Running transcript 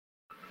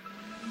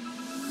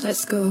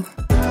Let's go.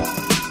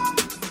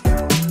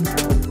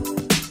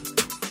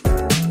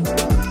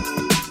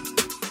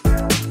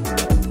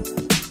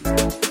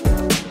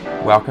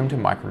 Welcome to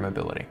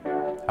Micromobility,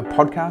 a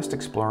podcast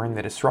exploring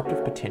the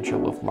disruptive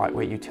potential of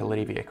lightweight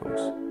utility vehicles.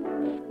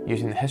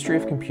 Using the history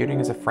of computing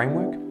as a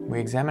framework, we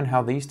examine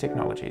how these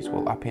technologies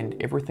will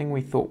upend everything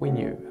we thought we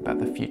knew about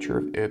the future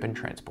of urban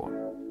transport.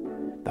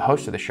 The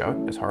host of the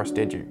show is Horace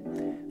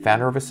Dediu,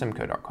 founder of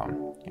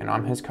Asimco.com, and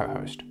I'm his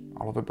co-host,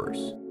 Oliver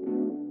Bruce.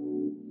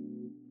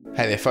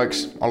 Hey there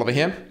folks, Oliver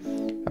here.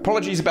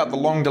 Apologies about the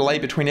long delay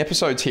between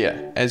episodes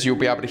here. As you'll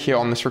be able to hear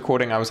on this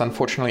recording, I was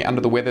unfortunately under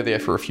the weather there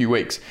for a few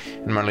weeks,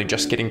 and I'm only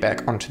just getting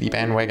back onto the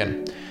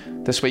bandwagon.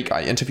 This week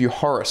I interview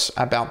Horace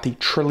about the $1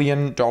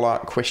 trillion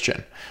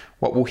question.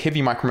 What will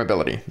heavy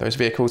micromobility, those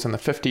vehicles in the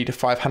 50 to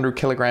 500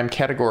 kilogram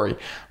category,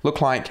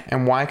 look like,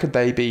 and why could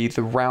they be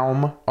the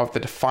realm of the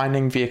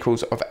defining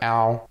vehicles of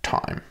our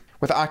time?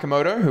 With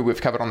Arcimoto, who we've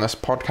covered on this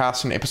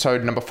podcast in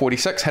episode number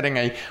 46, hitting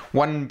a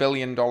 $1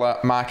 billion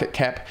market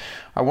cap,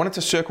 I wanted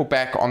to circle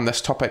back on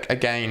this topic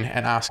again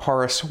and ask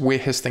Horace where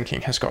his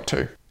thinking has got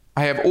to.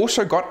 I have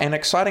also got an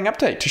exciting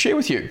update to share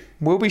with you.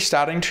 We'll be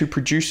starting to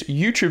produce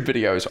YouTube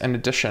videos in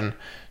addition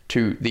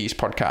to these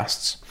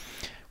podcasts.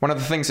 One of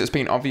the things that's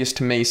been obvious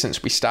to me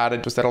since we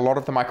started was that a lot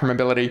of the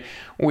micromobility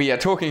we are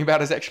talking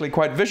about is actually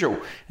quite visual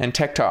and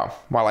tactile.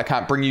 While I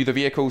can't bring you the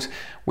vehicles,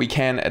 we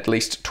can at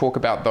least talk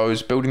about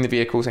those building the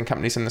vehicles and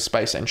companies in the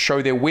space and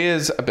show their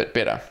wares a bit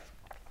better,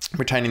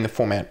 retaining the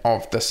format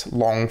of this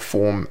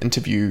long-form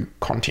interview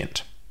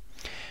content.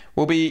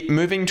 We'll be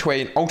moving to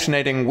an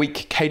alternating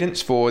week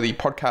cadence for the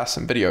podcasts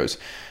and videos.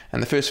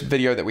 And the first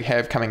video that we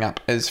have coming up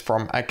is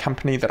from a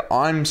company that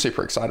I'm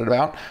super excited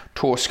about,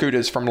 Tor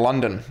Scooters from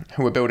London,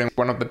 who are building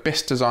one of the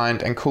best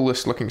designed and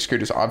coolest looking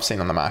scooters I've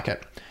seen on the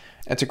market.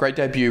 It's a great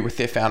debut with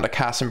their founder,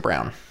 Carson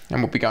Brown,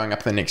 and will be going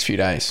up in the next few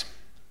days.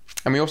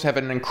 And we also have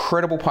an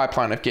incredible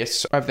pipeline of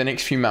guests over the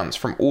next few months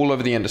from all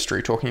over the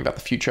industry talking about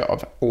the future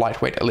of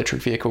lightweight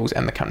electric vehicles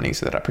and the companies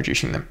that are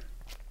producing them.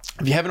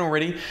 If you haven't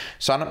already,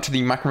 sign up to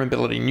the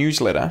Micromobility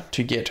newsletter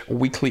to get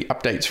weekly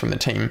updates from the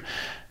team,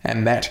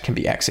 and that can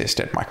be accessed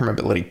at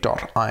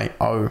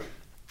micromobility.io.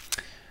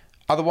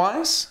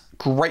 Otherwise,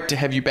 great to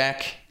have you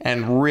back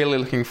and really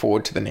looking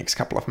forward to the next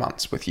couple of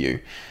months with you.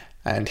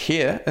 And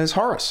here is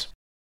Horace.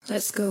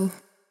 Let's go.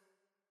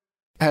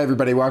 Hey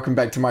everybody, welcome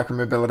back to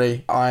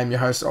Micromobility. I'm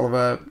your host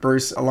Oliver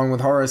Bruce, along with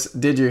Horace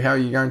Dediu. How are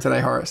you going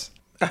today, Horace?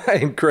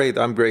 I'm great,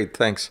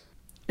 thanks.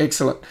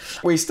 Excellent.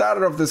 We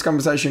started off this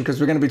conversation because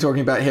we're going to be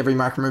talking about heavy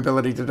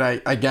micromobility today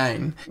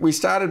again. We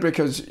started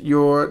because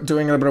you're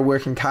doing a little bit of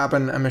work in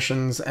carbon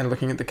emissions and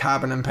looking at the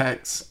carbon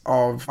impacts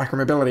of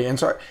micromobility. And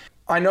so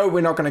I know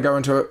we're not going to go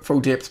into it full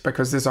depth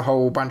because there's a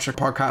whole bunch of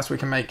podcasts we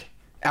can make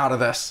out of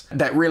this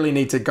that really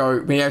need to go,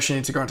 we actually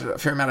need to go into a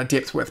fair amount of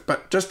depth with,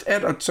 but just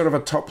at a sort of a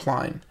top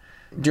line.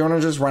 Do you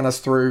want to just run us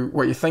through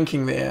what you're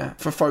thinking there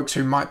for folks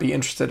who might be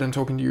interested in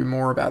talking to you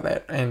more about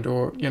that, and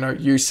or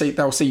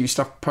they'll see you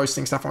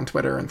posting stuff on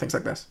Twitter and things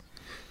like this?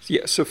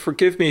 Yeah, so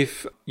forgive me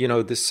if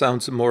this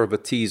sounds more of a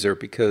teaser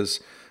because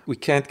we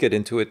can't get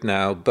into it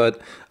now,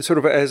 but sort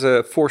of as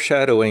a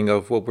foreshadowing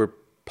of what we're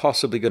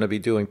possibly going to be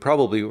doing,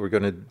 certainly we're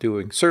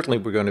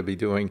going to be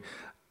doing.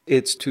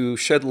 It's to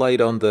shed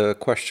light on the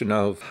question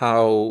of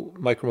how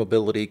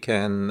micromobility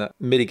can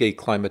mitigate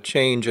climate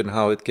change and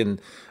how it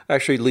can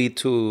actually lead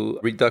to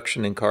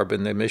reduction in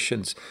carbon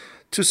emissions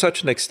to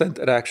such an extent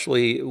that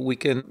actually we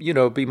can,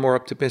 be more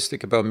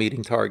optimistic about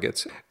meeting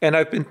targets. And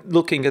I've been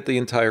looking at the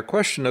entire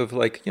question of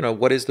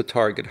what is the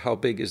target? How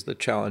big is the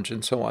challenge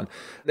and so on?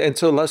 And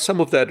so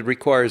some of that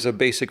requires a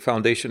basic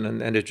foundation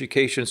and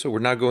education. So we're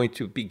not going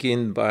to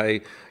begin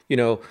by,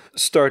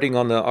 starting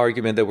on the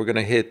argument that we're going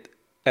to hit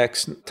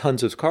X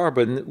tons of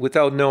carbon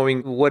without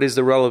knowing what is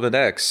the relevant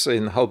X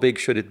and how big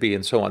should it be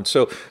and so on.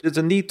 So there's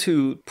a need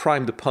to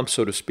prime the pump,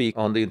 so to speak,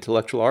 on the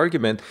intellectual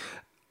argument.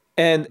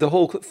 And the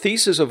whole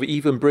thesis of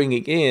even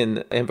bringing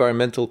in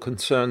environmental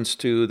concerns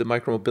to the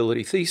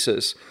micromobility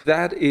thesis,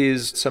 that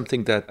is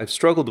something that I've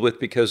struggled with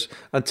because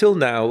until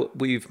now,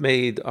 we've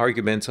made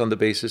arguments on the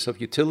basis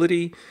of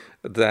utility,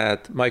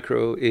 that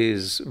micro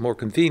is more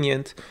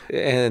convenient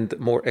and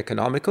more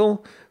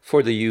economical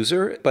for the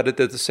user, but at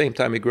the same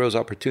time, it grows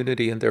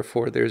opportunity and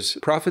therefore there's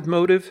profit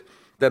motive.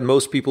 That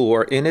most people who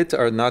are in it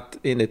are not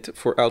in it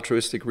for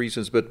altruistic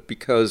reasons, but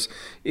because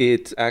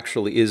it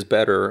actually is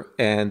better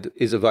and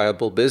is a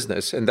viable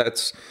business. And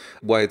that's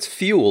why it's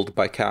fueled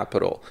by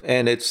capital.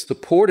 And it's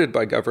supported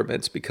by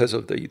governments because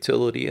of the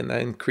utility and the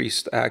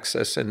increased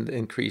access and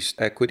increased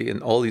equity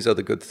and all these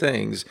other good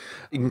things.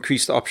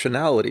 Increased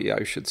optionality,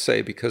 I should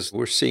say, because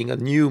we're seeing a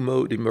new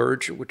mode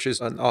emerge, which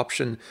is an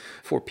option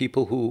for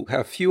people who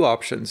have few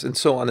options and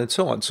so on and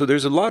so on. So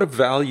there's a lot of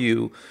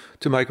value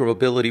to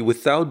micromobility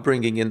without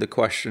bringing in the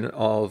question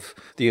of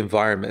the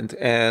environment.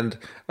 And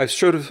I've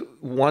sort of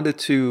wanted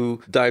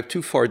to dive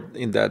too far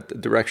in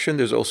that direction.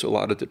 There's also a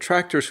lot of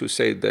detractors who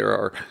say there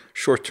are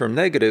short-term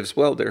negatives.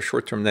 Well, there are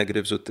short-term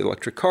negatives with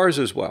electric cars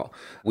as well.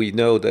 We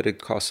know that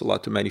it costs a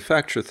lot to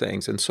manufacture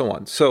things and so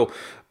on. So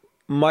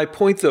My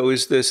point, though,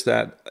 is this,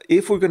 that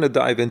if we're going to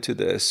dive into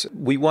this,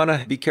 we want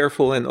to be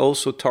careful and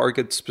also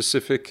target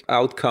specific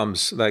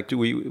outcomes. Like, do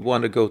we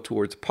want to go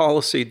towards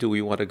policy? Do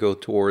we want to go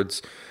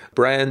towards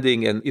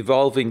branding and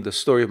evolving the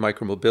story of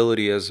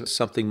micromobility as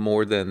something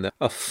more than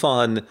a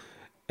fun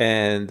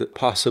and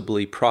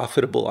possibly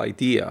profitable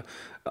idea?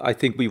 I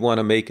think we want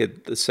to make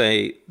it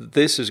say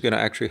this is going to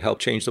actually help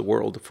change the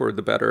world for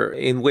the better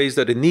in ways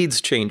that it needs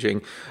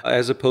changing,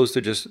 as opposed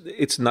to just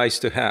it's nice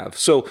to have.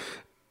 So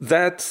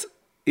that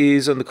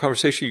is on the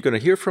conversation you're going to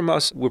hear from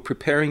us. We're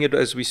preparing it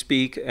as we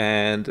speak,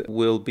 and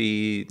we'll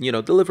be,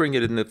 delivering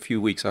it in a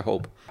few weeks, I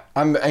hope.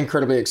 I'm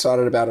incredibly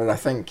excited about it. I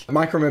think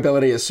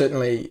micromobility is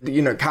certainly,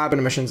 carbon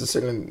emissions are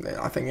certainly,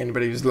 I think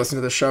anybody who's listened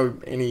to the show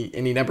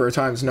any number of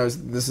times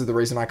knows this is the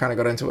reason I kind of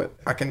got into it.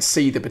 I can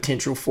see the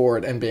potential for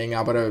it and being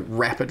able to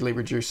rapidly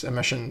reduce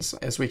emissions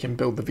as we can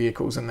build the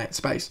vehicles in that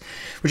space,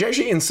 which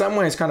actually in some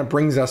ways kind of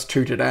brings us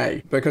to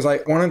today, because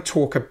I want to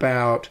talk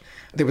about,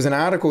 there was an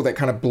article that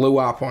kind of blew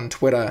up on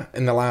Twitter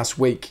in the last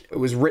week. It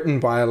was written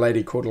by a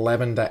lady called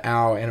Lavender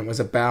Au, and it was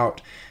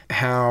about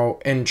how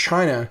in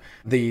China,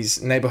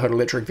 these neighborhood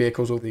electric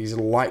vehicles, or these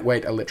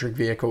lightweight electric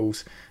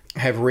vehicles,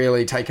 have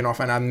really taken off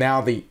and are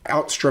now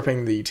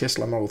outstripping the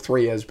Tesla Model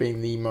 3 as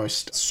being the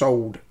most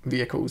sold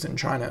vehicles in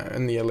China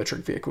in the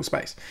electric vehicle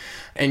space.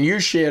 And you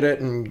shared it,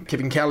 and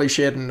Kevin Kelly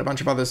shared it, and a bunch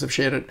of others have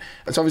shared it.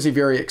 It's obviously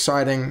very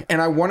exciting.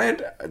 And I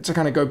wanted to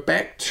kind of go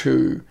back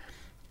to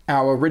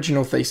our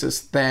original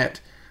thesis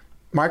that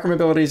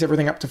micromobility is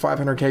everything up to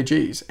 500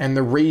 kgs. And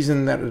the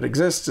reason that it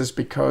exists is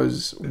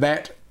because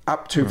that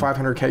up to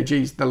 500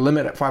 kgs, the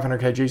limit at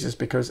 500 kgs is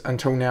because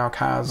until now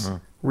cars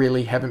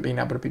really haven't been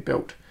able to be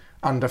built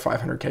under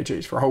 500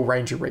 kgs for a whole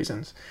range of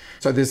reasons.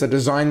 So there's a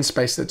design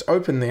space that's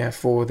open there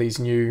for these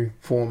new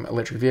form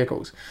electric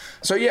vehicles.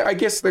 So yeah, I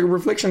guess the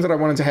reflections that I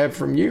wanted to have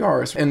from you,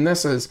 Horace, in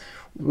this is,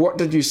 what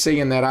did you see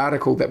in that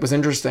article that was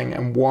interesting,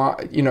 and why,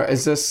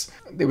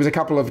 there was a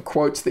couple of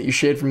quotes that you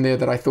shared from there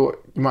that I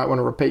thought you might want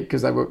to repeat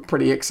because they were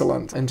pretty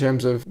excellent in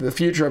terms of the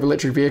future of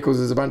electric vehicles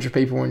is a bunch of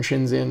people in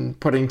Shenzhen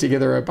putting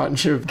together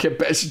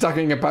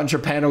stucking a bunch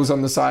of panels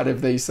on the side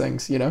of these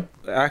things,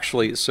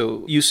 Actually,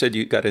 so you said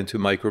you got into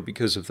micro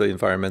because of the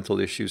environmental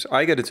issues.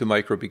 I got into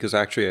micro because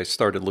actually I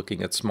started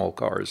looking at small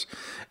cars.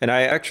 And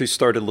I actually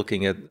started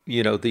looking at,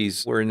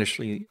 these were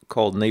initially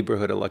called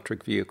neighborhood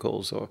electric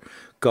vehicles or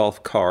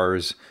golf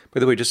cars. By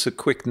the way, just a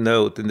quick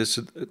note, and this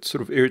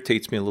sort of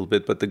irritates me a little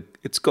bit, but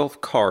it's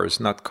golf cars,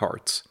 not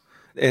carts.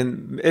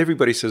 And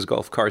everybody says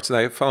golf carts. And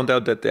I found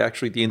out that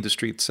the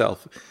industry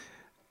itself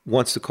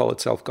wants to call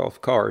itself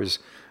golf cars.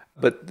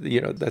 But,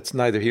 that's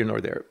neither here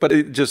nor there. But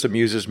it just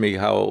amuses me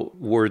how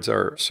words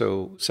are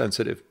so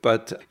sensitive.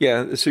 But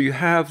yeah, so you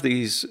have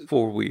these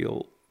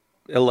four-wheel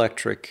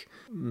electric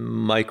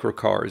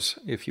microcars,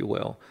 if you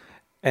will.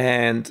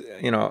 And,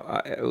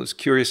 I was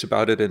curious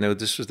about it. And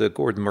this was the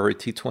Gordon Murray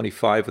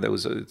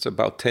T25. It's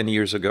about 10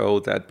 years ago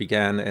that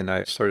began. And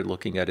I started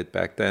looking at it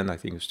back then. I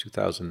think it was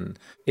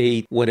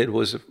 2008 when it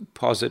was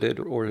posited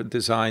or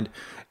designed.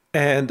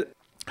 And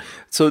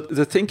so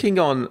the thinking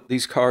on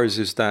these cars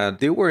is that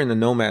they were in a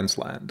no man's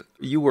land.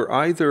 You were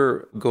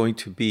either going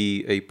to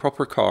be a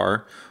proper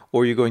car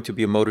or you're going to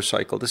be a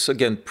motorcycle. This,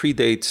 again,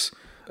 predates,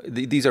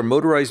 these are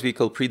motorized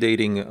vehicle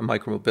predating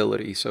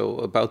micromobility, so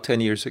about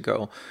 10 years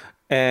ago.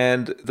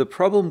 And the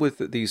problem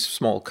with these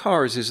small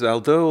cars is that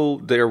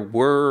although there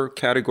were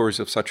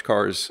categories of such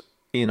cars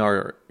in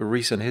our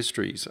recent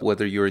histories,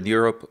 whether you're in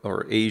Europe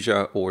or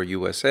Asia or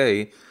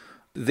USA,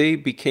 they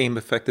became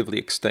effectively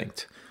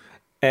extinct.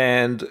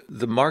 And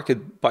the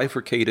market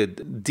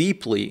bifurcated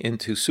deeply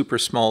into super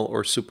small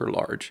or super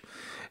large.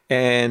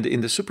 And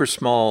in the super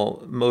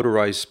small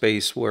motorized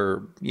space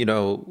were,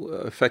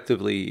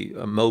 effectively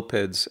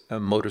mopeds,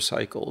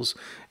 motorcycles.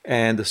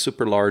 And the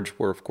super large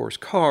were, of course,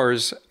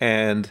 cars.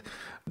 And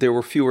there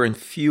were fewer and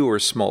fewer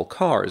small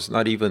cars,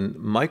 not even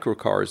micro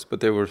cars,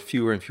 but there were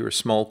fewer and fewer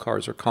small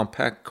cars or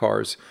compact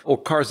cars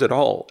or cars at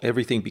all.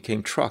 Everything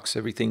became trucks.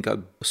 Everything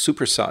got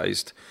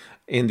supersized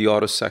in the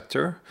auto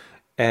sector.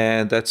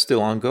 And that's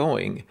still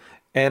ongoing.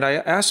 And I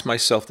asked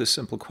myself this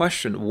simple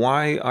question: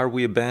 why are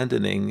we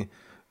abandoning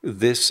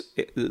this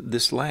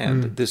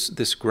land,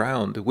 this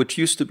ground, which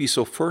used to be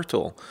so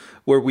fertile,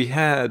 where we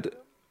had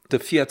the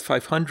Fiat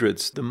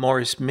 500s, the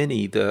Morris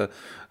Mini, the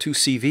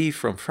 2CV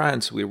from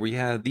France, where we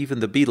had even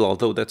the Beetle,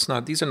 although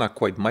these are not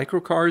quite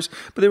microcars,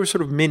 but they were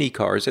sort of mini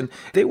cars, and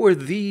they were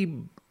the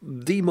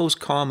most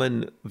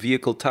common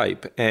vehicle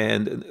type.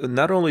 And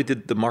not only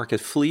did the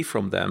market flee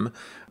from them,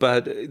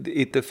 but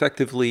it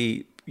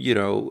effectively,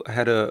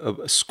 had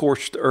a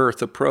scorched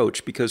earth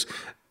approach, because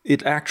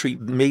it actually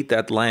made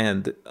that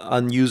land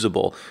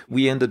unusable.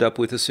 We ended up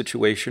with a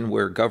situation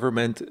where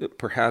government,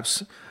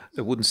 perhaps,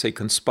 I wouldn't say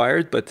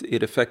conspired, but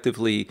it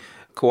effectively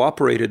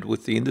cooperated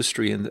with the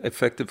industry and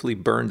effectively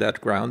burned that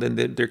ground. And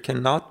there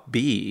cannot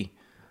be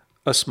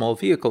a small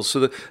vehicle.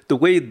 So the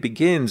way it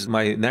begins,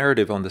 my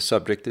narrative on the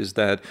subject, is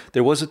that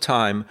there was a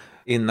time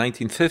in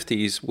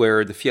 1950s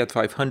where the Fiat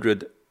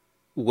 500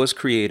 was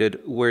created,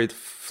 where it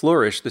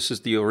flourished. This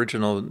is the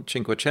original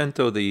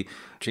Cinquecento, the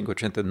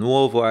Cinquecento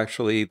Nuovo,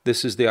 actually.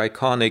 This is the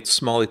iconic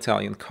small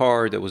Italian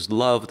car that was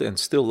loved and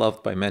still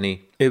loved by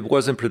many. It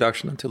was in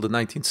production until the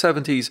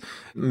 1970s.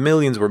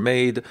 Millions were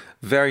made.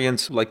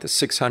 Variants like the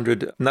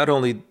 600 not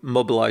only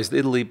mobilized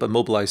Italy, but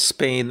mobilized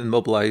Spain and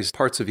mobilized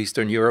parts of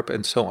Eastern Europe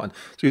and so on.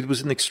 So it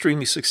was an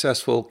extremely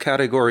successful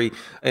category.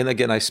 And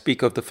again, I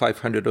speak of the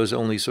 500 as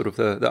only sort of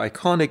the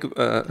iconic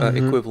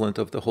equivalent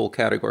of the whole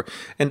category.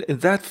 And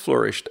that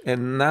flourished.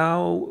 And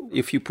now,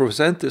 if you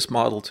present this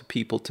model to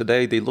people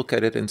today, they look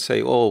at it and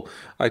say, oh,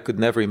 I could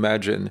never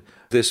imagine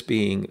this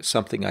being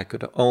something I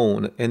could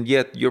own. And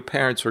yet your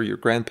parents or your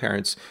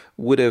grandparents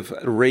would have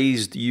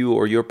raised you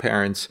or your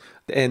parents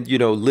and,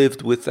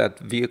 lived with that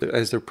vehicle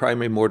as their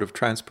primary mode of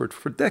transport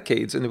for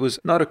decades. And it was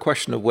not a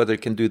question of whether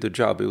it can do the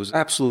job. It was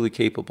absolutely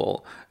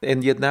capable.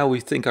 And yet now we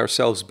think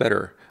ourselves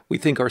better. We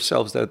think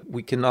ourselves that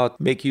we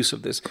cannot make use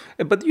of this.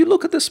 But you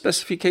look at the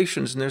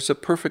specifications and there's a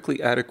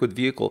perfectly adequate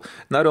vehicle.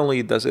 Not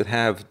only does it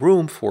have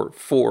room for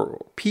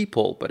 4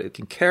 people, but it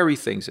can carry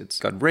things. It's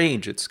got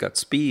range, it's got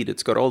speed,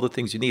 it's got all the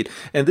things you need.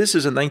 And this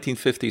is a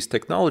 1950s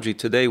technology.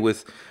 Today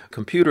with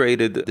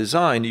computer-aided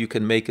design, you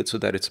can make it so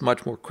that it's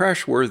much more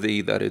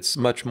crash-worthy, that it's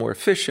much more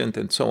efficient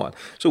and so on.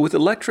 So with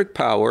electric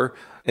power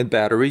and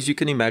batteries, you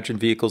can imagine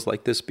vehicles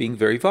like this being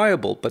very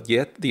viable. But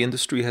yet the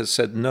industry has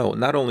said no.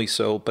 Not only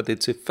so, but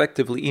it's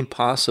effectively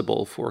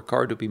impossible for a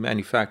car to be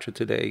manufactured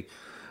today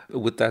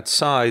with that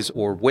size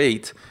or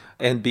weight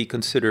and be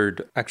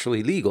considered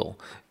actually legal.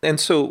 And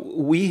so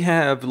we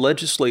have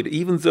legislated,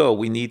 even though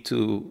we need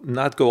to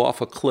not go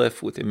off a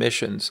cliff with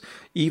emissions,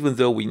 even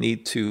though we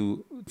need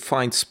to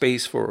find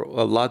space for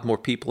a lot more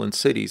people in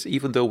cities,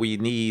 even though we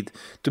need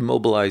to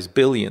mobilize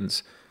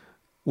billions,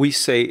 we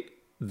say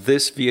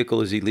this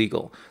vehicle is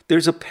illegal.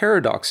 There's a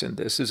paradox in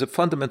this. There's a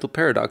fundamental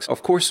paradox.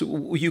 Of course,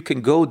 you can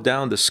go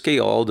down the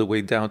scale all the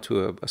way down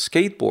to a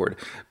skateboard.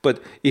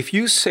 But if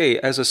you say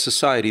as a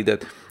society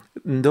that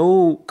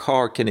no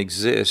car can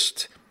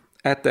exist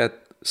at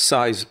that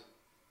size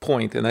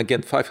point, and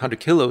again, 500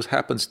 kilos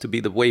happens to be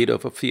the weight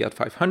of a Fiat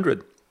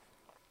 500.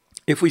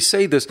 If we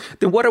say this,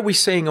 then what are we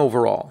saying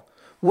overall?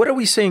 What are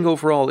we saying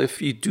overall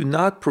if you do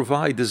not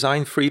provide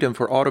design freedom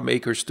for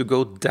automakers to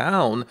go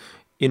down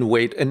in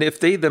weight, and if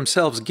they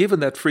themselves, given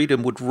that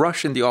freedom, would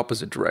rush in the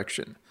opposite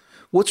direction?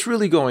 What's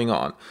really going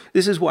on?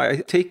 This is why I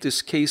take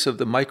this case of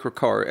the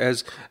microcar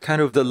as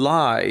kind of the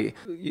lie,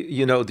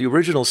 the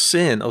original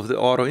sin of the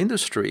auto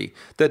industry,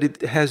 that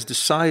it has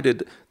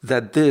decided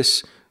that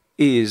this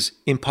is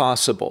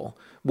impossible.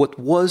 What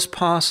was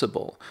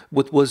possible,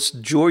 what was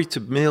joy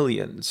to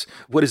millions,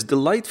 what is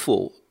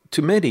delightful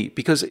to many,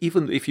 because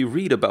even if you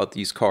read about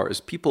these cars,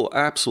 people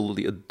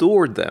absolutely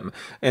adored them.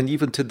 And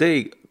even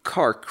today,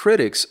 car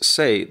critics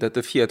say that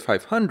the Fiat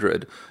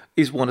 500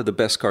 is one of the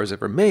best cars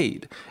ever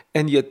made.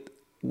 And yet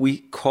we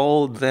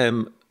call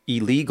them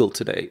illegal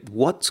today.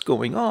 What's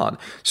going on?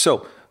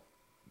 So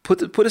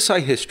put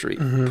aside history,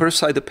 put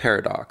aside the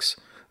paradox.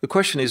 The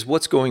question is,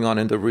 what's going on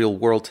in the real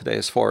world today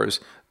as far as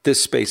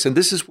this space? And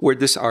this is where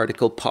this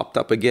article popped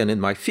up again in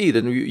my feed.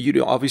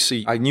 And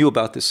obviously, I knew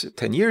about this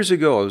 10 years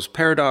ago. It was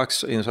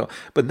Paradox,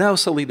 but now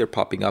suddenly they're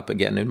popping up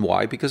again. And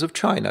why? Because of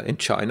China. In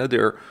China,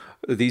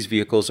 these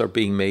vehicles are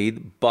being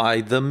made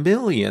by the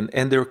million,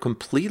 and they're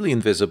completely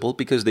invisible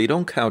because they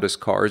don't count as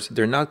cars.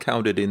 They're not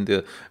counted in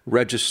the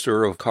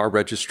register of car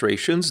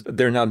registrations.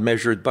 They're not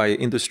measured by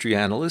industry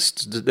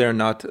analysts. They're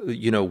not,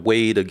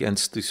 weighed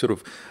against the sort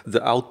of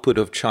the output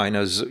of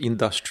China's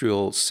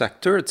industrial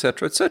sector, et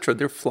cetera, et cetera.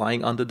 They're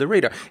flying under the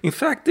radar. In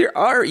fact, they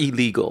are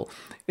illegal.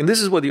 And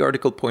this is what the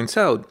article points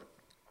out.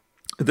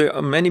 There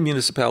are many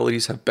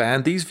municipalities have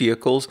banned these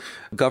vehicles.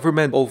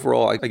 Government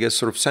overall, I guess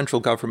sort of central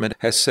government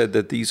has said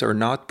that these are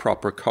not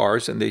proper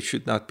cars and they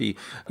should not be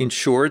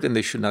insured and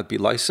they should not be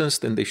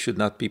licensed and they should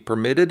not be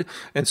permitted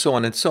and so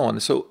on and so on.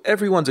 So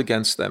everyone's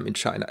against them in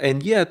China.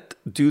 And yet,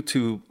 due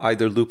to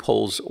either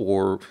loopholes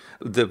or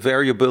the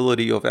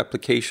variability of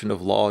application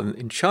of law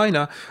in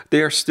China,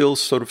 they are still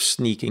sort of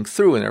sneaking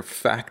through, and there are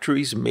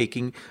factories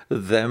making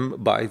them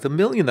by the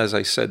million, as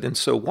I said. And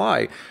so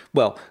why?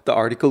 Well, the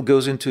article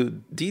goes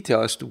into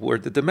detail as to where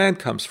the demand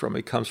comes from.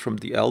 It comes from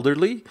the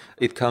elderly.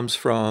 It comes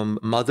from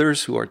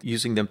mothers who are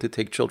using them to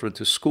take children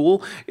to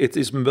school. It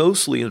is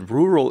mostly in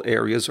rural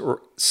areas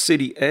or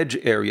city edge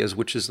areas,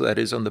 that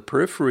is on the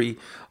periphery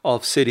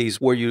of cities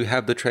where you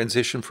have the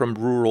transition from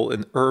rural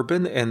and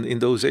urban. And in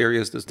those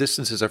areas, the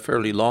distances are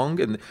fairly long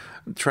and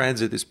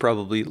transit is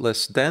probably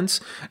less dense.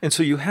 And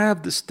so you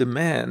have this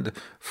demand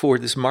for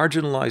this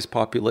marginalized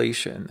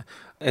population,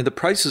 and the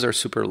prices are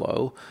super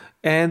low.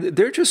 And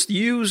they're just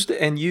used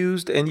and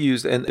used and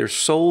used, and they're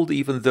sold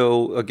even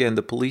though, again,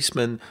 the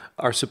policemen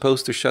are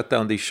supposed to shut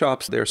down these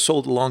shops. They're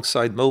sold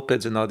alongside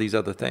mopeds and all these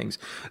other things.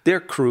 They're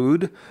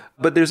crude,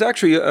 but there's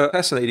actually a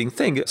fascinating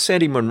thing.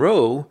 Sandy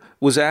Munro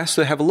was asked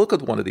to have a look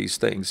at one of these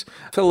things.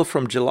 A fellow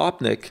from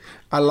Jalopnik.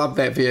 I love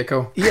that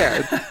vehicle.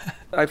 Yeah.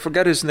 I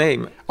forgot his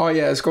name. Oh,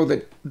 yeah, it's called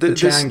the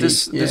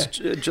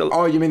Jangi.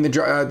 Oh, you mean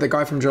the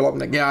guy from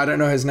Jalopnik? Yeah, I don't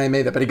know his name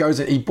either, but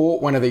he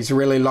bought one of these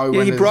really low.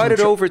 Yeah, he brought it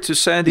over to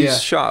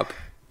Sandy's shop.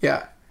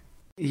 Yeah.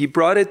 He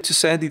brought it to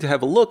Sandy to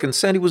have a look, and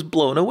Sandy was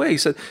blown away. He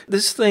said,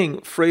 this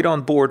thing, freight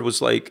on board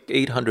was like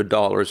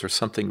 $800 or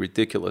something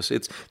ridiculous.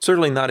 It's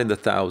certainly not in the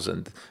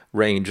thousand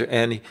range.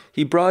 And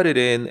he brought it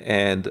in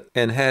and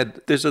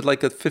had, there's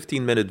like a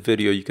 15-minute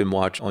video you can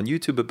watch on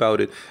YouTube about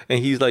it. And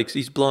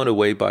he's blown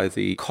away by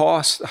the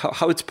cost,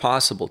 how it's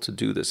possible to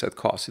do this at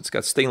cost. It's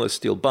got stainless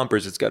steel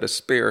bumpers. It's got a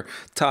spare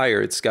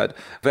tire. It's got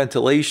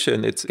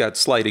ventilation. It's got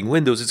sliding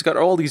windows. It's got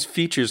all these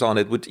features on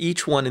it, which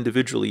each one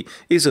individually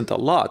isn't a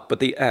lot, but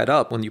they add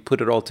up when you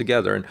put it all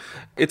together. And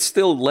it's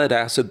still lead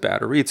acid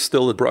battery. It's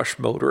still a brush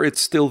motor.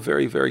 It's still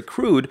very, very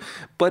crude,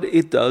 but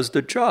it does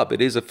the job. It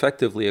is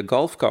effectively a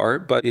golf car,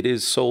 but it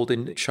is sold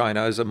in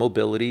China as a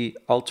mobility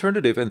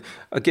alternative. And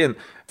again,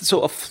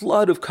 so a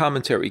flood of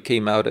commentary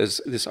came out as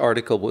this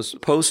article was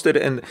posted,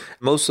 and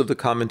most of the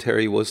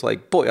commentary was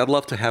like, boy, I'd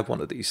love to have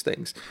one of these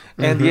things.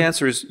 And the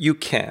answer is you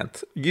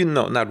can't.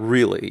 Not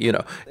really,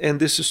 And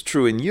this is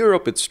true in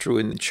Europe, it's true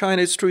in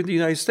China, it's true in the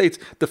United States.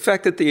 The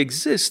fact that they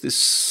exist is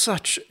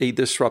such a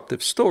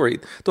disruptive story.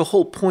 The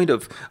whole point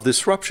of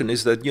disruption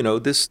is that,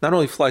 this not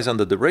only flies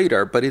under the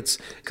radar, but it's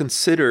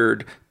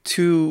considered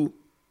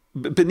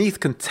beneath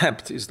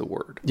contempt is the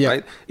word,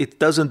 right? It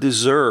doesn't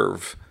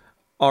deserve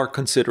our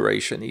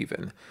consideration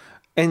even.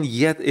 And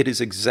yet it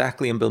is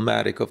exactly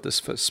emblematic of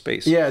this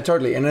space. Yeah,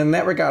 totally. And in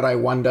that regard, I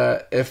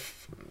wonder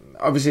if,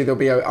 obviously there'll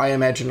be, I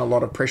imagine, a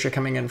lot of pressure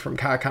coming in from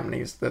car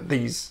companies that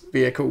these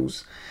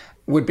vehicles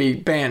would be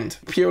banned.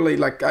 Purely,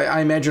 like,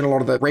 I imagine a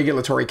lot of the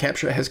regulatory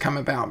capture has come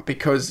about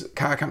because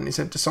car companies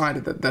have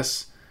decided that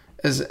this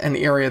is an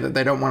area that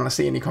they don't want to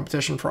see any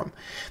competition from.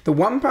 The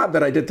one part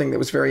that I did think that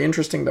was very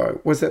interesting, though,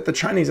 was that the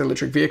Chinese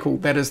electric vehicle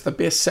that is the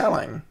best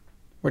selling,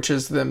 which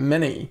is the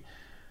Mini,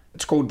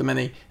 it's called the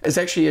Mini, is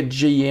actually a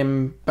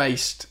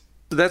GM-based.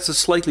 That's a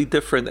slightly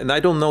different, and I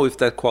don't know if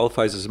that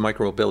qualifies as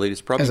micromobility. It's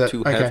probably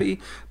too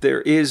heavy.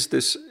 There is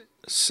this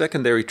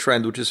secondary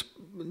trend, which is,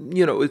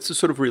 it's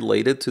sort of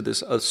related to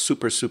this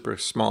super, super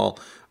small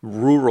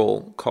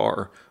rural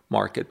car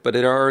market, but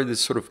it are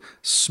this sort of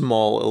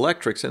small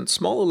electrics, and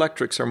small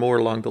electrics are more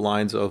along the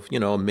lines of,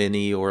 a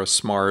Mini or a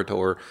Smart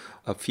or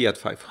a Fiat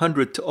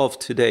 500 of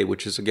today,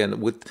 which is, again,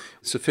 with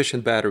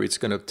sufficient battery, it's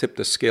going to tip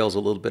the scales a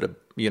little bit,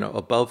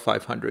 above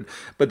 500.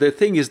 But the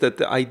thing is that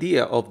the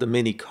idea of the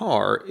mini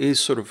car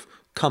is sort of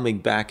coming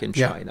back in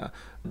China.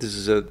 This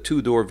is a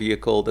two-door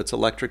vehicle that's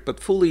electric, but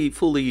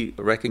fully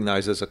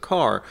recognized as a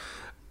car.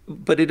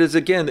 But it is,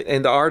 again,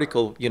 in the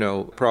article,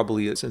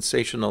 probably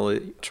sensational.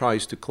 It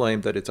tries to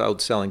claim that it's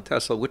outselling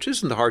Tesla, which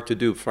isn't hard to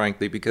do,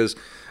 frankly, because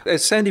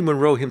as Sandy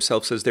Munro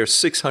himself says, there's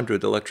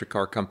 600 electric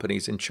car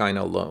companies in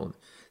China alone.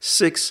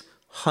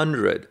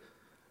 600.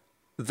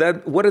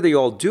 What are they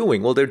all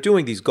doing? Well, they're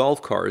doing these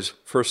golf cars,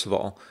 first of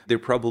all. They're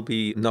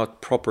probably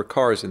not proper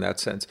cars in that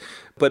sense.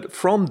 But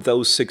from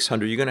those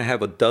 600, you're going to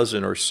have a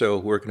dozen or so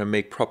who are going to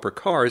make proper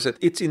cars.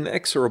 It's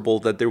inexorable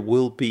that there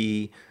will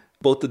be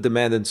both the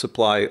demand and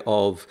supply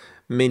of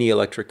mini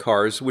electric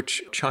cars,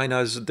 which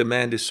China's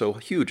demand is so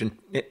huge. And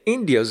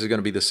India's is going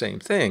to be the same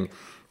thing.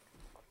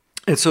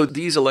 And so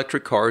these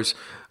electric cars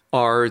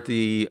are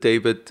the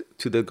David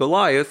to the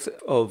Goliath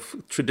of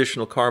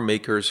traditional car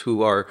makers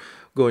who are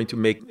going to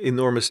make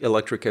enormous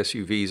electric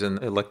SUVs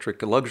and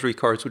electric luxury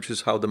cars, which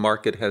is how the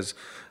market has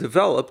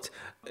developed.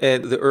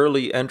 And the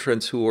early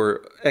entrants who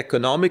were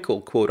economical,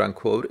 quote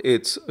unquote,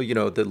 it's,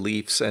 the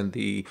Leafs and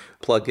the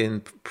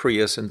plug-in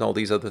Prius and all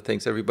these other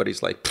things.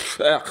 Everybody's like,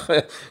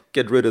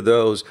 get rid of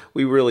those.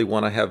 We really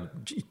want to have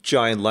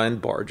giant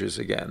land barges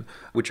again,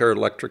 which are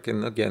electric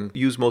and, again,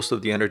 use most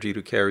of the energy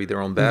to carry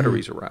their own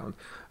batteries around.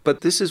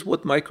 But this is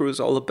what Micro is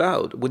all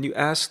about. When you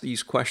ask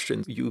these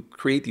questions, you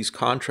create these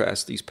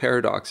contrasts, these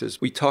paradoxes.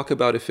 We talk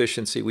about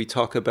efficiency. We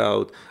talk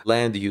about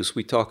land use.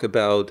 We talk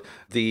about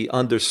the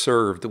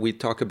underserved. We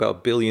talk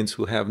about billions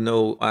who have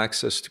no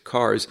access to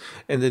cars.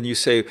 And then you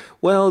say,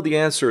 well, the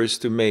answer is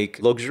to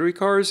make luxury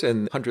cars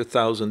and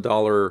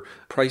 $100,000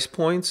 price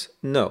points.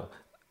 No.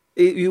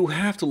 You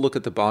have to look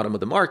at the bottom of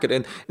the market.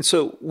 And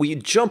so we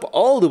jump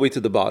all the way to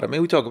the bottom and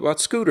we talk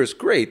about scooters.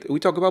 Great. We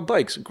talk about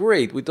bikes.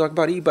 Great. We talk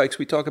about e-bikes.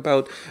 We talk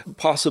about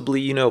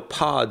possibly,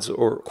 pods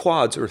or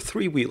quads or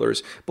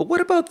three-wheelers. But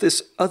what about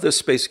this other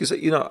space? Because,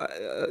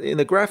 in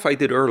the graph I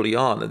did early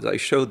on, I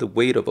showed the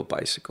weight of a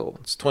bicycle.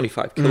 It's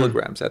 25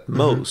 kilograms at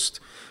most.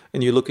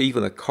 And you look at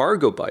even the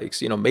cargo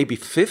bikes, maybe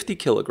 50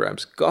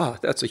 kilograms. God,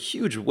 that's a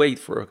huge weight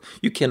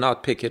you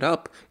cannot pick it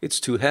up. It's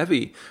too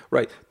heavy,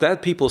 right?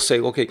 That people say,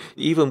 okay,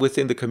 even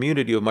within the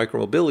community of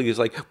micromobility, is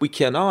like, we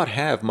cannot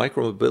have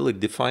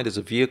micromobility defined as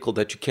a vehicle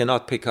that you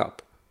cannot pick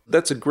up.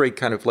 That's a great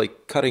kind of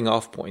like cutting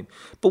off point.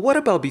 But what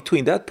about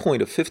between that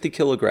point of 50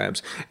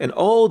 kilograms and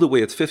all the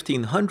way at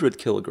 1,500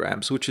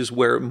 kilograms, which is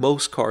where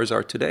most cars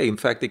are today? In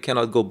fact, they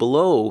cannot go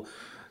below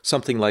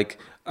something like,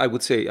 I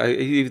would say,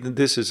 even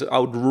this is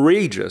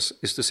outrageous,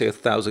 is to say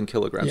 1,000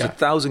 kilograms. Yeah.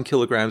 1,000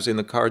 kilograms in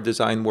the car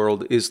design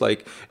world is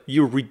like,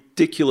 you're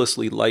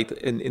ridiculously light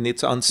and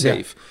it's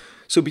unsafe. Yeah.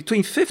 So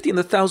between 50 and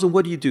 1,000,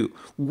 what do?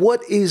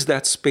 What is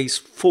that space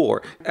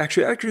for?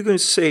 Actually, you're going to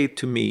say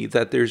to me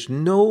that there's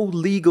no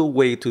legal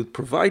way to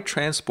provide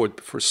transport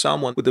for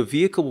someone with a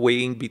vehicle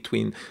weighing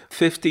between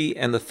 50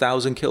 and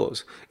 1,000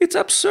 kilos. It's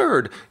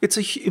absurd.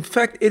 In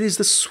fact, it is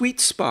the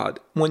sweet spot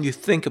when you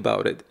think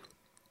about it.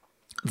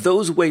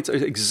 Those weights are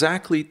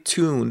exactly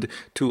tuned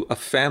to a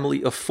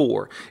family of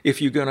 4.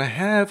 If you're going to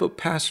have a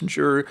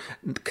passenger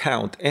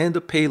count and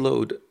a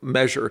payload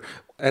measure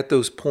at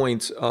those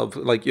points of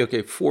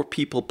 4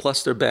 people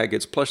plus their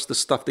baggage, plus the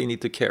stuff they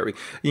need to carry,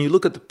 and you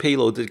look at the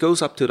payload, it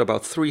goes up to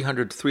about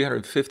 300,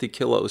 350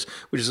 kilos,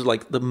 which is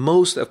like the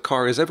most a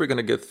car is ever going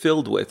to get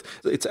filled with.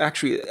 It's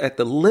actually at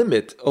the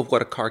limit of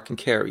what a car can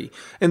carry.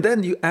 And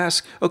then you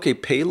ask, okay,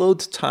 payload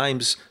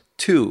times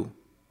 2.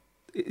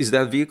 Is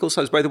that vehicle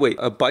size? By the way,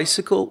 a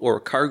bicycle or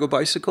a cargo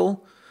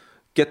bicycle,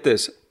 get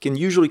this, can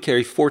usually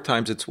carry 4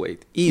 times its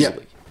weight,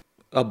 easily. Yeah.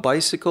 A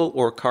bicycle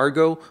or a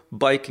cargo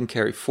bike can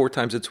carry 4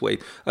 times its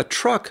weight. A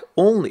truck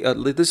only,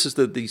 this is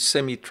the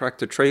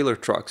semi-tractor trailer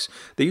trucks,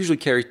 they usually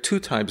carry 2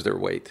 times their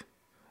weight.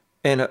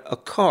 And a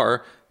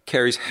car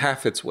carries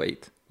half its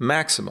weight,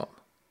 maximum.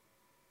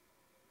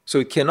 So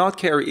it cannot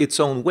carry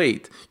its own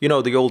weight. You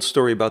know the old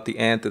story about the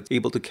ant that's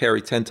able to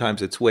carry 10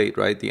 times its weight,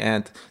 right? The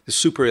ant, the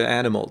super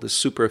animal, the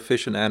super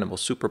efficient animal,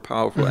 super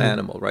powerful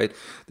animal, right?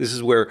 This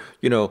is where,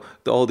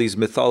 all these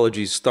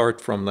mythologies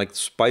start from, like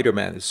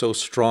Spider-Man is so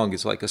strong,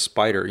 it's like a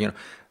spider,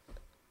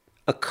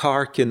 A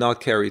car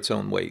cannot carry its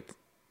own weight,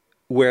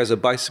 whereas a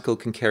bicycle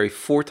can carry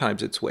 4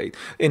 times its weight.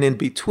 And in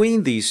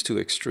between these two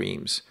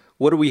extremes,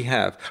 what do we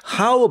have?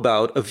 How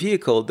about a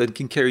vehicle that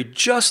can carry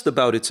just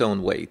about its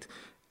own weight?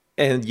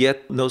 And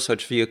yet no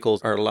such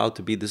vehicles are allowed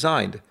to be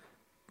designed.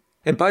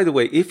 And by the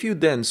way, if you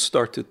then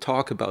start to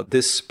talk about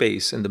this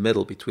space in the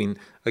middle between,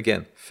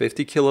 again,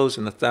 50 kilos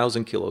and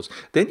 1,000 kilos,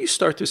 then you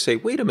start to say,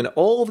 wait a minute,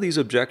 all of these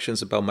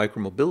objections about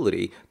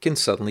micromobility can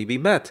suddenly be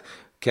met.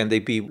 Can they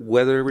be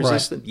weather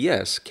resistant? Right.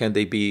 Yes. Can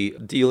they be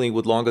dealing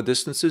with longer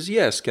distances?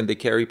 Yes. Can they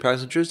carry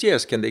passengers?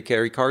 Yes. Can they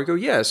carry cargo?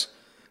 Yes.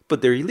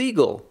 But they're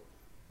illegal.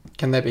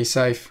 Can they be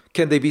safe?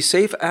 Can they be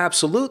safe?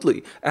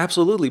 Absolutely.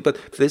 Absolutely.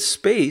 But this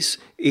space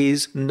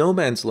is no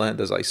man's land,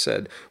 as I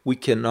said. We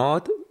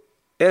cannot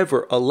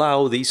ever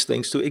allow these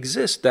things to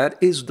exist. That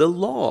is the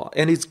law.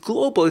 And it's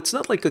global. It's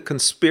not like a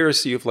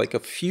conspiracy of like a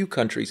few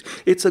countries.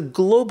 It's a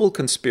global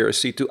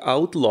conspiracy to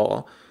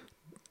outlaw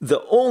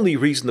the only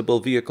reasonable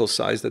vehicle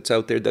size that's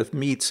out there that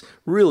meets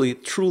really,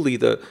 truly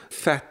the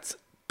fat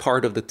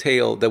part of the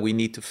tail that we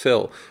need to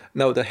fill.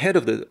 Now, the head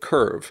of the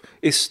curve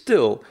is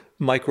still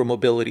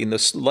micromobility in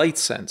the light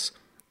sense.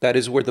 That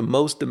is where the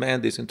most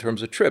demand is in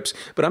terms of trips.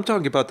 But I'm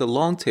talking about the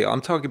long tail.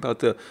 I'm talking about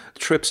the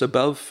trips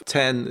above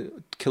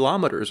 10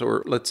 kilometers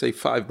or let's say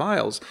 5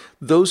 miles.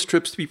 Those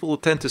trips, people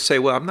tend to say,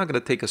 well, I'm not going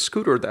to take a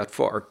scooter that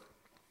far.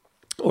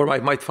 Or I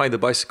might find the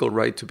bicycle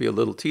ride to be a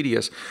little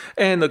tedious.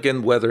 And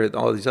again, weather and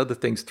all these other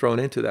things thrown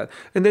into that.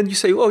 And then you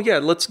say, oh yeah,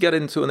 let's get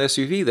into an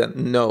SUV then.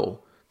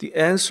 No. The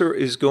answer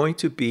is going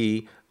to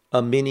be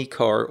a mini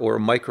car or a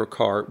micro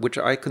car, which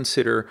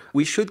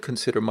we should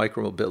consider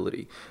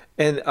micromobility.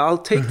 And I'll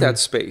take that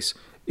space.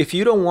 If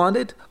you don't want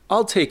it,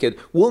 I'll take it.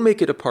 We'll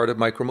make it a part of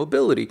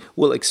micromobility.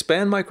 We'll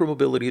expand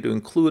micromobility to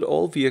include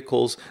all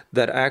vehicles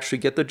that actually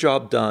get the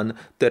job done,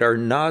 that are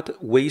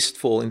not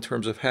wasteful in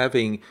terms of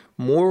having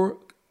more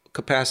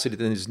capacity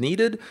than is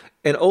needed,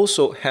 and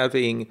also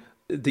having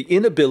the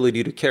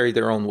inability to carry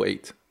their own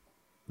weight.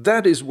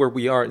 That is where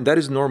we are, and that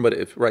is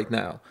normative right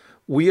now.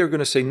 We are going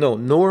to say, no,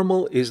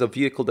 normal is a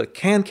vehicle that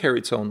can carry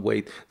its own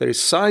weight, that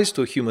is sized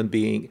to a human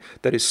being,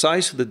 that is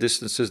sized to the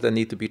distances that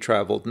need to be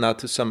traveled, not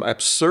to some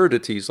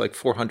absurdities like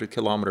 400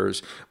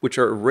 kilometers, which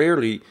are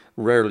rarely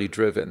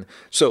driven.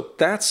 So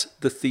that's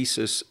the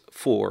thesis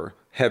for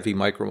heavy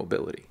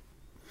micromobility.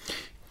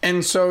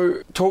 And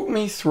so talk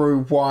me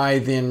through why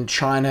then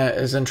China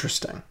is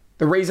interesting.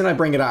 The reason I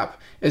bring it up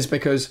is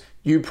because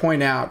you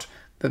point out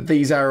that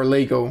these are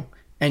illegal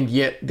and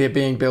yet they're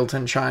being built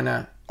in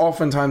China,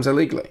 oftentimes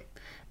illegally.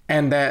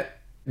 And that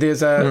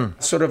there's a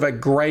sort of a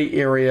gray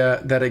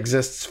area that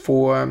exists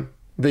for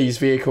these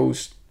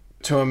vehicles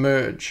to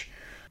emerge.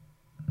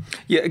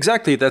 Yeah,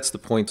 exactly. That's the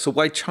point. So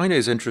why China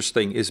is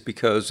interesting is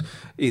because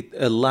it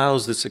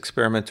allows this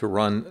experiment to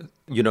run,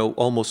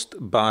 almost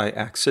by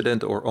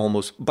accident or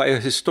almost by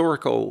a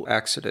historical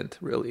accident,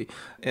 really.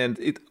 And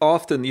it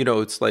often,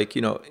 it's like,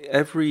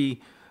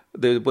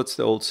 what's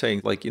the old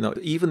saying? Like,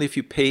 even if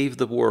you pave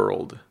the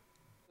world,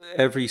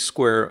 every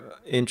square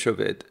inch of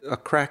it, a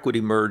crack would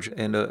emerge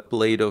and a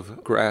blade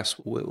of grass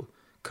will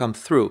come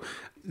through.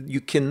 You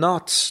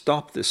cannot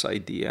stop this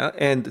idea.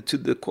 And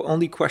the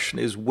only question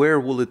is, where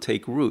will it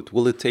take root?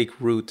 Will it take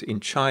root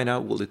in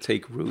China? Will it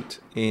take root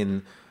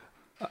in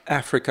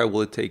Africa?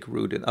 Will it take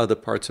root in other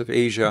parts of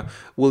Asia?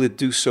 Will it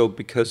do so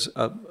because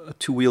a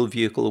two-wheel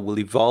vehicle will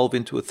evolve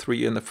into a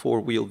three- and a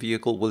four-wheel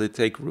vehicle? Will it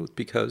take root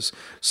because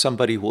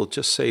somebody will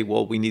just say,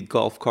 well, we need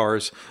golf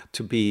cars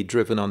to be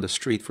driven on the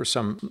street for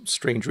some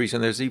strange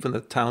reason? There's even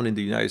a town in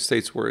the United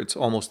States where it's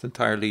almost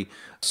entirely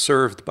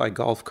served by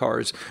golf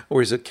cars,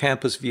 or is it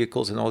campus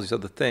vehicles and all these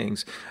other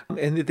things?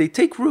 And they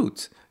take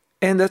root.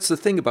 And that's the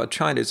thing about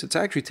China, is it's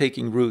actually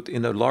taking root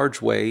in a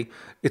large way.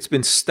 It's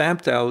been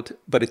stamped out,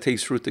 but it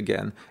takes root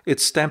again.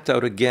 It's stamped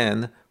out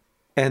again,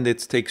 and it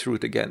takes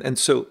root again. And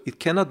so it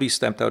cannot be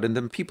stamped out. And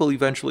then people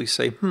eventually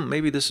say,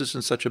 maybe this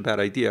isn't such a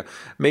bad idea.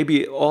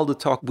 Maybe all the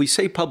talk, we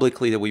say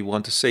publicly that we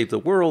want to save the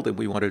world and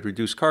we want to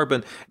reduce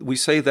carbon. We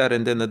say that,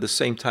 and then at the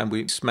same time,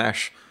 we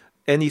smash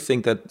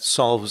anything that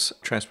solves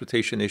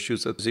transportation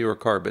issues at zero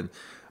carbon.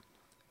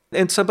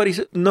 And somebody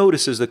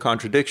notices the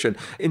contradiction,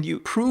 and you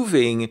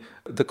proving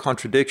the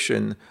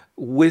contradiction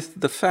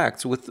with the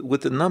facts,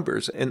 with the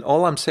numbers. And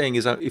all I'm saying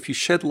is that if you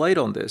shed light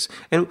on this,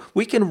 and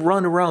we can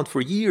run around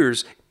for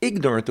years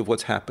ignorant of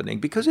what's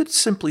happening because it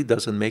simply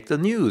doesn't make the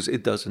news.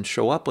 It doesn't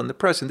show up on the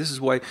press. And this is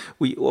why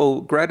we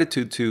owe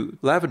gratitude to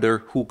Lavender,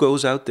 who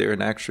goes out there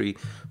and actually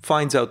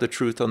finds out the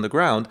truth on the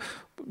ground,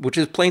 which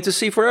is plain to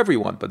see for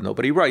everyone, but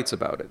nobody writes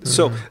about it.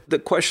 So the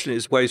question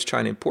is, why is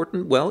China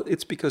important? Well,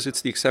 it's because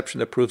it's the exception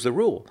that proves the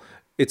rule.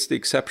 It's the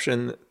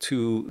exception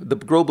to the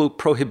global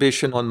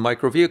prohibition on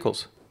micro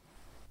vehicles.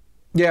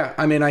 Yeah,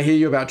 I mean, I hear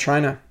you about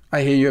China.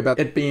 I hear you about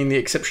it being the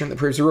exception that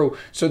proves the rule.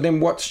 So then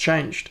what's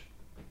changed?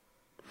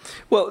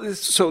 Well,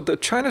 so the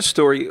China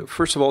story,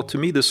 first of all, to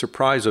me, the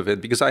surprise of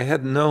it, because I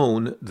had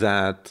known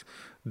that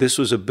this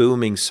was a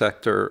booming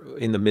sector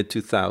in the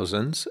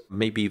mid-2000s,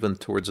 maybe even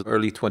towards the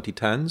early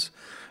 2010s.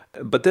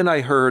 But then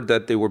I heard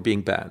that they were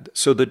being banned.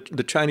 So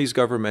the Chinese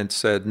government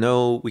said,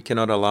 no, we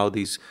cannot allow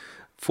these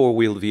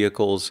four-wheel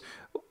vehicles.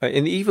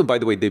 And even, by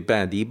the way, they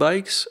banned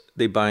e-bikes,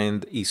 they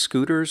banned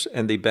e-scooters,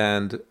 and they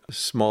banned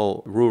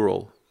small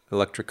rural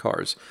electric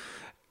cars.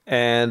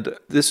 And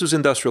this was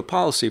industrial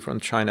policy from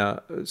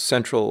China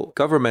central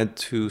government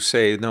to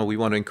say, no, we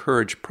want to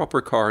encourage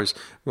proper cars.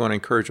 We want to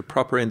encourage a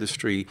proper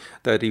industry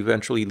that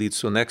eventually leads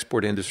to an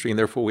export industry. And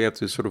therefore, we have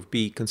to sort of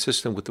be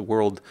consistent with the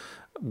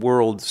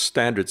world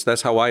standards.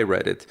 That's how I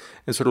read it.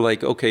 And sort of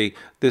like, okay,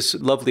 this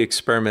lovely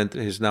experiment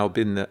has now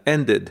been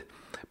ended.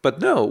 But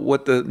no,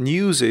 what the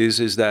news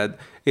is that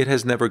it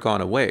has never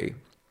gone away.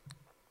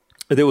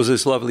 There was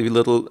this lovely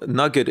little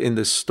nugget in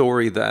this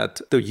story that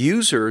the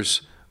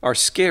users are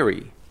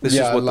scary. This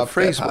is what the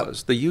phrase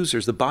was. The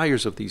users, the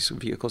buyers of these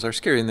vehicles are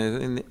scary.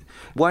 And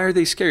why are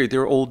they scary?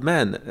 They're old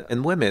men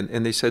and women.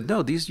 And they said,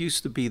 no, these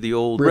used to be the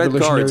old Red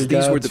Guards.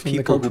 These were the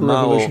people who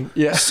Mao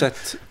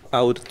set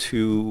out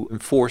to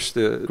enforce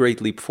the Great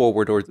Leap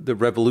Forward, or the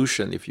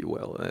revolution, if you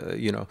will.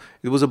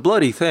 It was a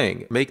bloody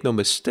thing. Make no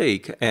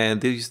mistake.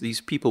 And these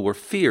people were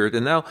feared.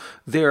 And now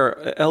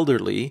they're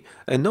elderly,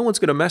 and no one's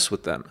going to mess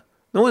with them.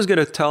 No one's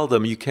going to tell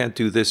them you can't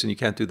do this and you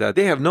can't do that.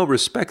 They have no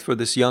respect for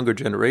this younger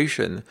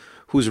generation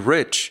who's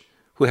rich,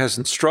 who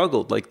hasn't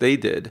struggled like they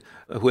did,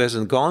 who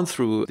hasn't gone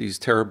through these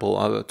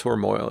terrible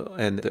turmoil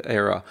and the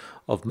era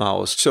of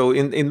Mao. So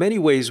in many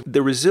ways,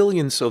 the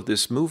resilience of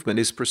this movement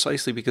is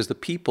precisely because the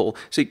people,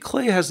 see,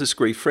 Clay has this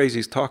great phrase,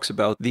 he talks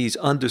about these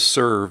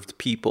underserved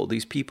people,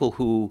 these people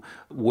who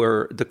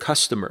were the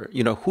customer.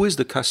 Who is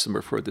the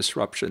customer for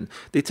disruption?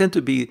 They tend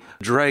to be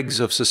dregs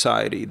of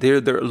society.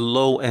 They're the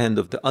low end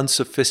of the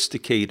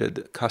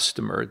unsophisticated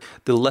customer,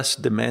 the less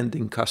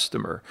demanding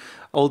customer.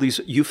 All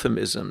these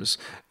euphemisms.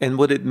 And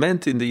what it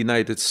meant in the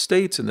United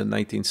States in the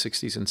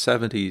 1960s and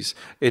 70s,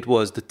 it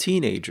was the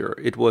teenager.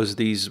 It was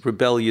these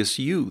rebellious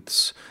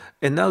youths.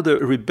 And now the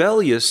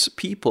rebellious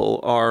people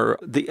are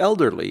the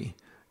elderly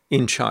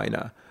in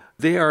China.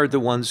 They are the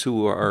ones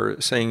who are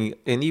saying,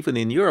 and even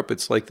in Europe,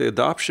 it's like the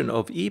adoption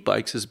of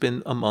e-bikes has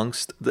been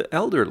amongst the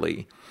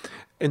elderly.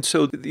 And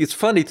so it's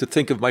funny to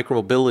think of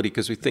micromobility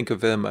because we think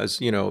of them as,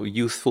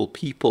 youthful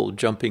people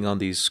jumping on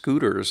these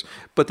scooters.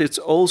 But it's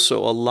also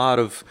a lot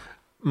of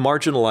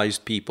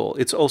marginalized people.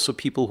 It's also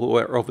people who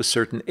are of a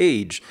certain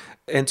age.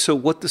 And so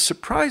what the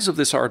surprise of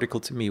this article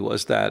to me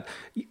was that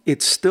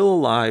it's still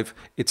alive.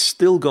 It's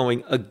still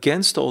going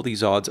against all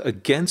these odds,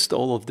 against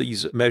all of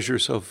these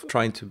measures of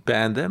trying to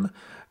ban them.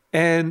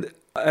 And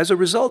as a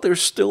result,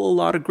 there's still a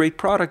lot of great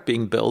product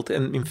being built.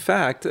 And in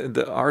fact,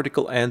 the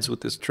article ends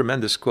with this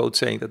tremendous quote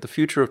saying that the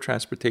future of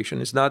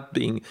transportation is not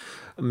being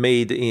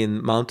made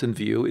in Mountain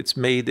View. It's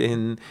made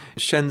in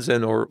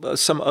Shenzhen or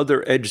some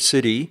other edge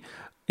city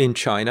in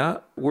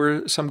China,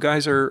 where some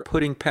guys are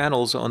putting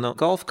panels on a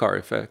golf car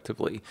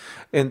effectively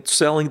and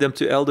selling them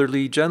to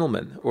elderly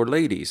gentlemen or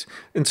ladies.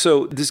 And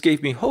so this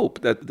gave me hope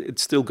that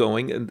it's still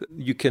going and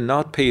you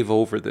cannot pave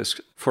over this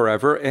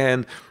forever.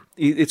 And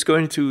it's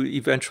going to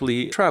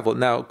eventually travel.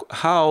 Now,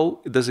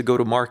 how does it go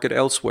to market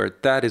elsewhere?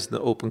 That is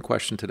the open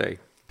question today.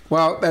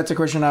 Well, that's a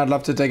question I'd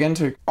love to dig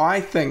into. I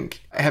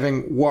think,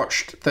 having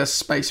watched this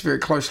space very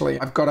closely,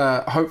 I've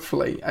got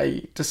hopefully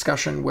a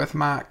discussion with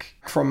Mark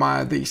from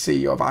the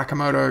CEO of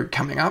Arcimoto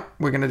coming up.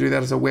 We're going to do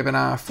that as a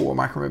webinar for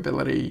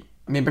Micromobility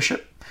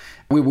membership.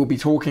 We will be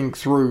talking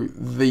through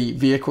the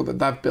vehicle that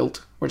they've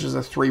built, which is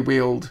a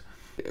three-wheeled,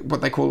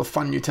 what they call a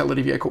fun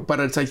utility vehicle, but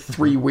it's a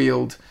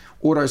three-wheeled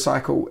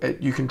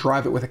autocycle. You can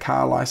drive it with a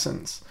car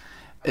license.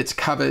 It's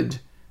covered.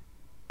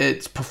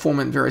 It's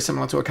performant, very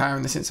similar to a car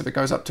in the sense of it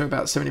goes up to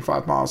about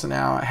 75 miles an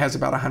hour. It has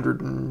about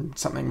 100 and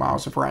something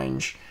miles of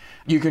range.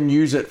 You can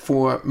use it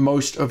for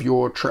most of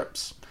your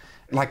trips,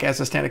 like as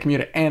a standard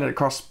commuter, and it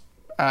costs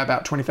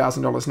about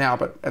 $20,000 now,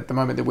 but at the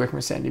moment they're working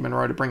with Sandy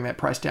Munro to bring that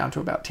price down to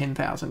about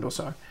 $10,000 or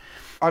so.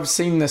 I've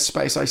seen this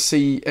space. I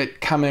see it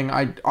coming.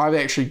 I've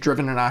actually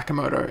driven an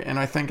Arcimoto, and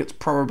I think it's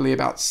probably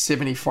about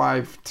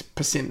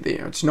 75%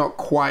 there. It's not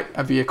quite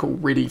a vehicle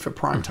ready for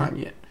prime time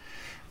yet.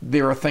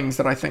 There are things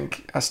that I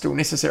think are still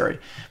necessary.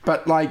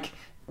 But like,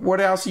 what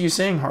else are you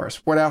seeing,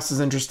 Horace? What else is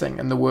interesting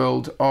in the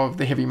world of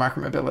the heavy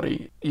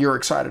micromobility you're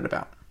excited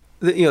about?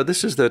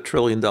 This is the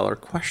trillion-dollar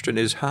question,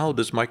 is how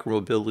does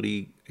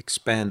micromobility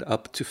expand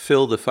up to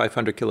fill the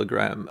 500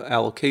 kilogram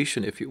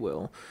allocation, if you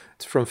will?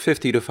 It's from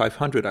 50 to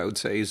 500, I would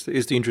say, is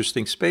the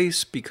interesting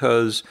space,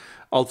 because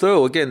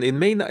although, again, it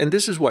may not, and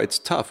this is why it's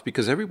tough,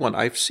 because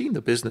I've seen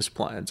the business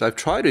plans. I've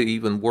tried to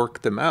even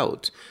work them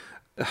out.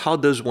 How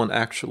does one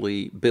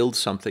actually build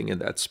something in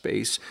that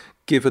space,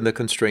 given the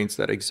constraints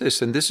that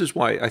exist? And this is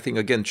why I think,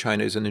 again,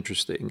 China is an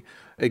interesting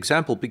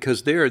example,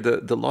 because there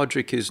the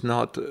logic is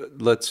not,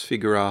 let's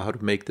figure out how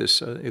to make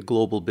this a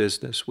global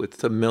business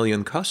with 1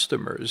 million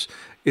customers.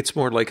 It's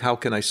more like, how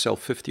can I sell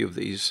 50 of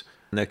these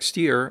next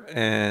year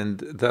and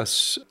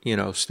thus,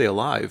 stay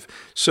alive?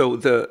 So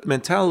the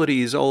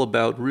mentality is all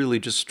about really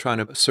just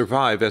trying to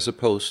survive as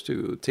opposed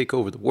to take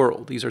over the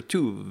world. These are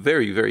two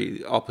very,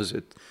 very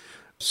opposite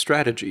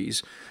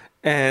strategies.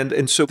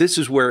 And so this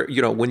is where,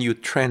 when you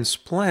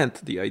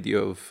transplant the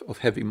idea of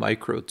heavy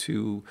micro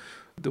to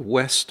the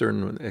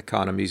Western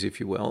economies, if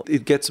you will,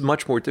 it gets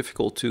much more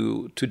difficult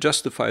to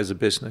justify as a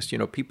business.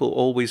 People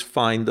always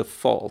find the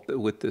fault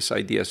with this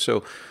idea.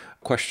 So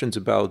questions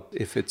about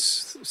if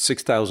it's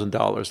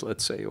 $6,000,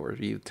 let's say, or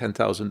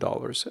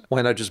 $10,000,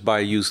 why not just buy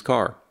a used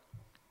car?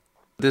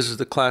 This is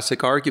the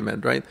classic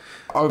argument, right?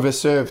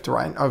 Overserved,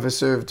 right?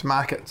 Overserved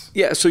markets.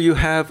 Yeah, so you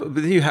have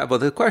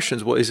other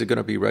questions. Well, is it going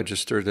to be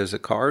registered as a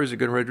car? Is it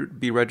going to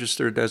be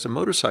registered as a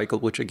motorcycle?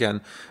 Which,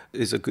 again,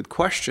 is a good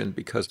question,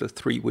 because the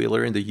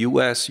three-wheeler in the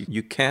U.S.,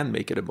 you can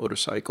make it a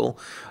motorcycle,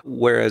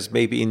 whereas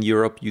maybe in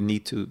Europe you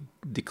need to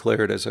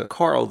declare it as a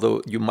car,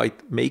 although you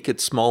might make it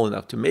small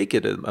enough to make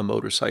it a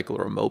motorcycle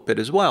or a moped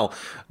as well.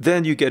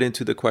 Then you get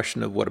into the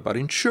question of, what about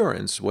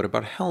insurance? What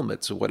about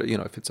helmets? What,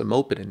 if it's a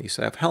moped, it needs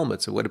to have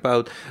helmets. And what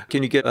about,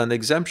 can you get an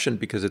exemption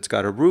because it's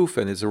got a roof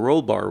and it's a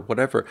roll bar or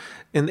whatever?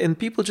 And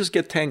people just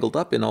get tangled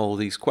up in all of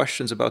these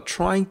questions about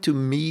trying to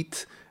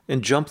meet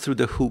and jump through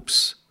the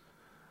hoops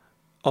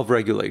of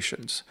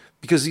regulations,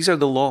 because these are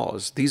the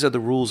laws, these are the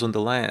rules on the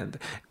land.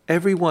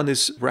 Everyone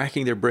is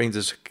racking their brains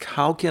as,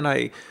 how can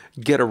I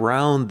get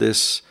around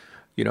this,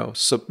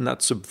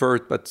 not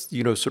subvert, but,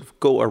 sort of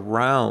go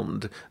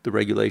around the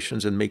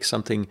regulations and make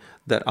something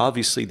that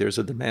obviously there's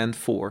a demand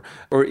for.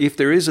 Or if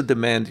there is a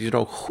demand,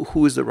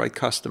 who is the right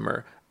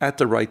customer at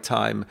the right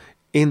time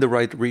in the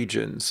right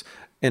regions,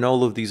 and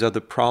all of these other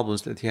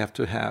problems that you have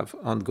to have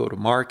on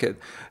go-to-market.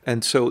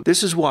 And so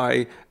this is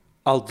why,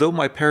 although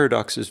my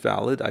paradox is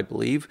valid, I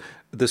believe,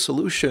 the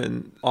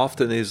solution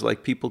often is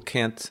like, people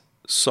can't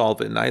solve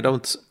it. And I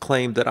don't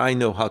claim that I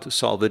know how to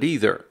solve it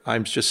either.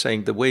 I'm just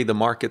saying the way the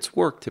markets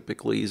work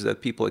typically is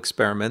that people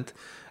experiment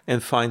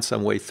and find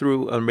some way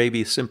through, or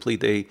maybe simply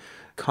they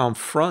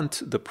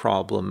confront the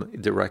problem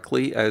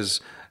directly,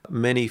 as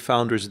many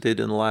founders did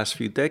in the last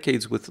few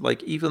decades with,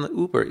 like, even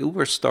Uber.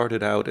 Uber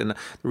started out, and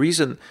the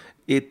reason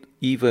it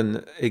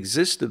even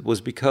existed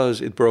was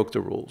because it broke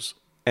the rules.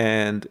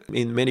 And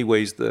in many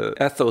ways, the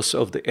ethos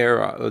of the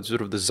era, or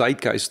sort of the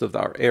zeitgeist of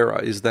our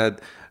era, is that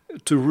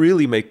to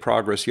really make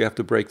progress, you have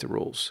to break the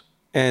rules.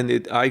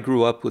 And I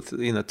grew up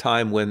in a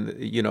time when,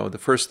 the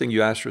first thing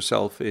you ask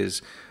yourself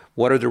is,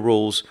 what are the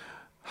rules?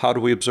 How do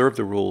we observe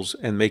the rules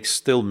and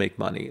still make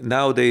money?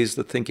 Nowadays,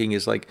 the thinking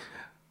is like,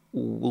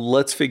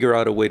 let's figure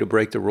out a way to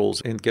break the rules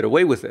and get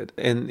away with it.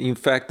 And in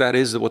fact, that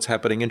is what's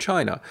happening in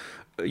China.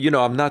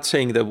 I'm not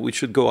saying that we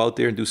should go out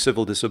there and do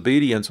civil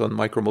disobedience on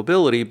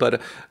micromobility,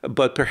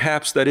 but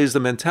perhaps that is the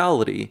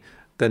mentality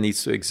that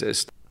needs to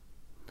exist.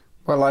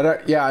 Well,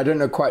 I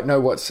don't quite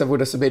know what civil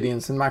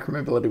disobedience and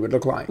micromobility would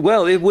look like.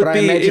 Well, it would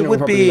probably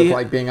look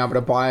like being able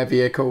to buy a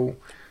vehicle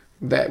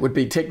that would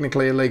be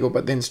technically illegal,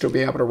 but then still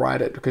be able to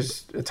ride it,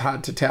 because it's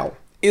hard to tell.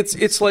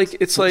 It's like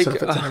sort of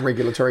it's in a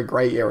regulatory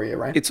gray area,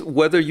 right? It's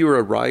whether you're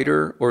a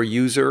rider or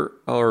user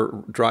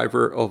or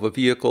driver of a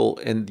vehicle,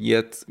 and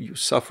yet you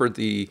suffer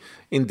the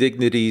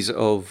indignities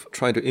of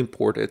trying to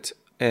import it.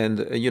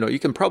 And, you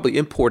can probably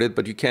import it,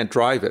 but you can't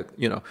drive it,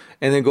 and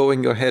then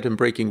going ahead and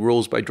breaking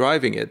rules by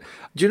driving it.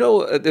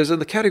 There's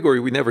a category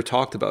we never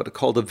talked about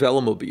called a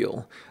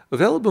velomobile. A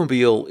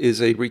velomobile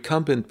is a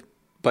recumbent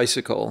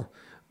bicycle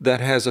that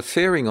has a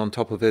fairing on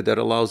top of it that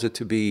allows it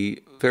to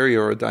be very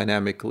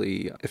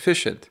aerodynamically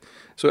efficient.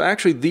 So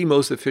actually the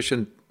most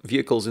efficient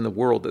vehicles in the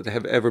world that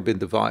have ever been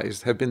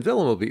devised have been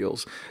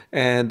velomobiles.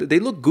 And they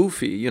look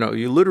goofy.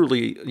 You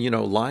literally,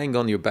 lying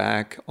on your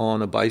back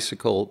on a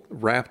bicycle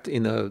wrapped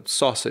in a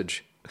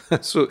sausage.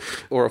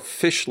 Or a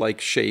fish-like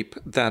shape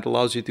that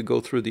allows you to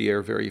go through the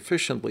air very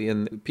efficiently.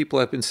 And people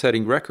have been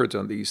setting records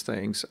on these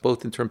things,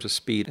 both in terms of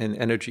speed and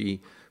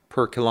energy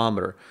per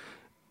kilometer.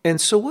 And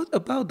so what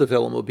about the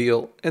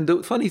velomobile? And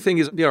the funny thing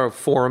is there are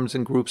forums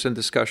and groups and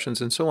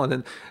discussions and so on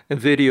and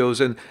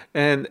videos.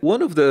 And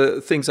one of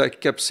the things I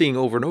kept seeing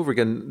over and over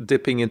again,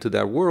 dipping into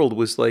that world,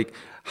 was like,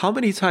 how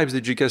many times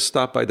did you get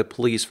stopped by the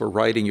police for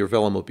riding your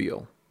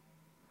velomobile?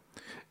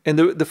 And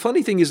the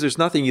funny thing is there's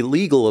nothing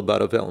illegal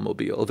about a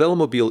velomobile. A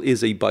velomobile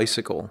is a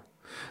bicycle.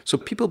 So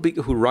people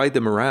who ride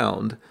them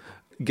around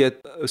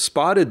get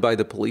spotted by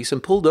the police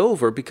and pulled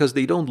over because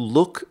they don't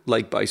look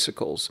like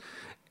bicycles.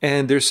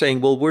 And they're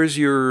saying, well, where's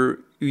your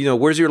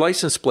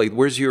license plate?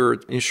 Where's your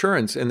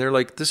insurance? And they're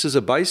like, this is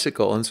a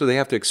bicycle. And so they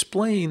have to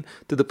explain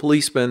to the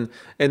policeman,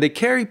 and they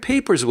carry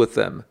papers with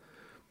them,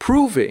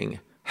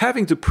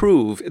 having to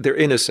prove their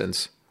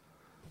innocence.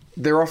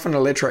 They're often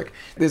electric.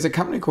 There's a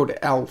company called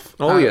Elf.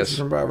 Oh, yes.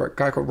 Run by a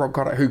guy called Rob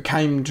Cotter,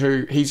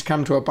 he's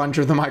come to a bunch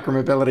of the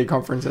micromobility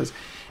conferences.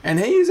 And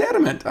he is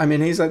adamant. I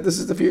mean, he's like, this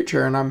is the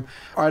future. And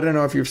I don't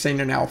know if you've seen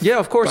an Elf. Yeah,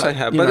 of course I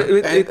have. But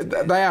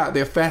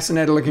they're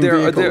fascinating looking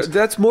vehicles.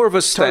 That's more of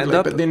a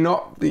stand-up. Totally, but they're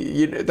not,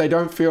 they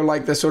don't feel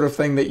like the sort of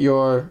thing that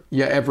your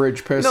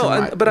average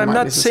person but I'm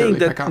not saying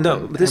that,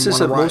 this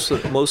is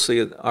mostly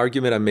an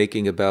argument I'm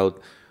making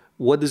about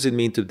what does it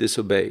mean to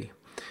disobey.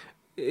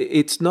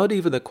 It's not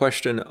even a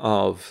question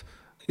of,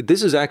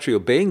 this is actually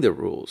obeying the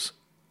rules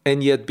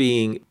and yet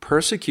being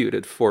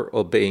persecuted for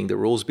obeying the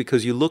rules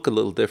because you look a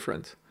little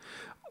different.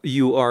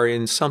 You are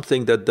in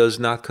something that does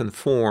not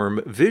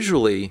conform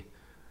visually,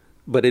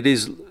 but it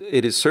is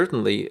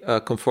certainly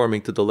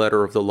conforming to the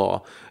letter of the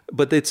law.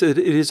 But it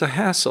is a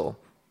hassle,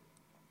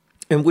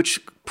 and which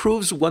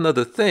proves one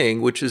other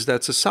thing, which is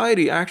that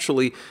society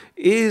actually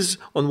is,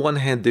 on one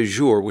hand, de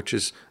jure, which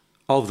is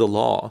of the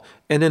law,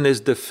 and then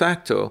is de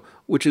facto,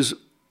 which is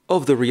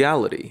of the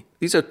reality.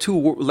 These are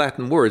two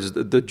Latin words,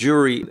 the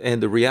jury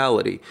and the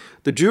reality.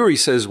 The jury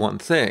says one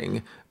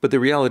thing, but the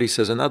reality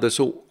says another.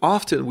 So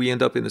often we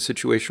end up in a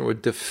situation where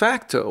de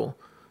facto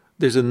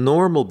there's a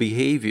normal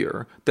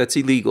behavior that's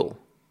illegal.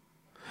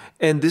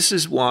 And this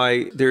is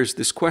why there's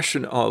this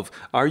question of,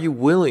 are you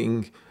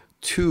willing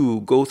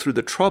to go through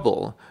the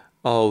trouble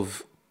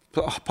of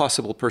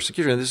possible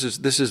persecution? And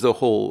this is the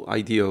whole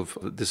idea of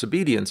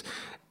disobedience.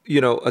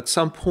 At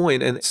some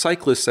point, and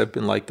cyclists have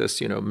been like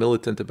this,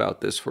 militant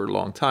about this for a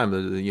long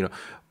time,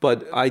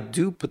 but I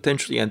do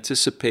potentially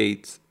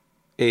anticipate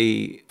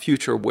a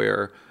future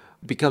where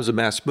it becomes a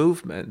mass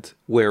movement,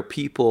 where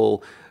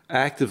people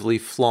actively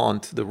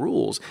flaunt the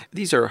rules.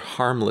 These are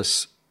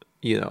harmless,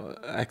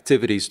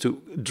 activities.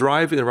 To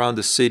drive around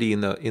the city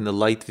in a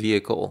light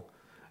vehicle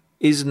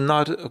is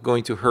not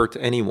going to hurt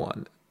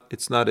anyone.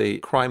 It's not a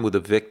crime with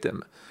a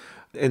victim.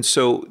 And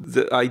so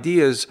the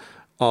ideas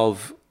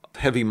of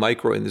heavy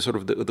micro and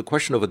the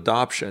question of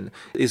adoption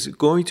is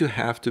going to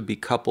have to be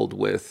coupled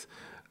with,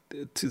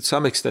 to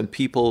some extent,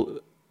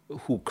 people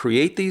who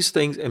create these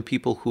things and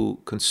people who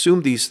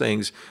consume these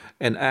things,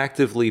 and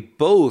actively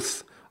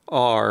both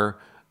are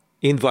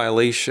in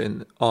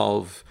violation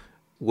of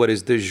what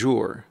is de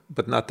jure,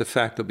 but not de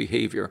facto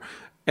behavior.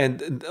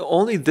 And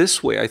only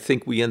this way, I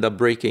think, we end up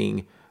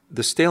breaking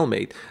the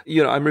stalemate.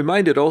 I'm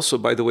reminded also,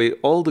 by the way,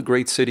 all the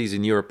great cities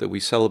in Europe that we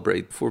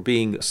celebrate for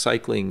being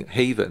cycling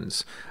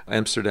havens,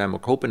 Amsterdam or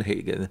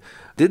Copenhagen,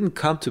 didn't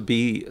come to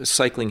be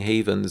cycling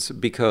havens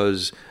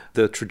because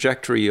the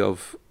trajectory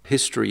of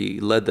history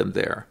led them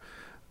there.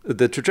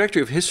 The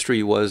trajectory of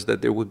history was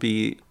that there would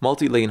be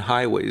multi-lane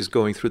highways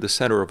going through the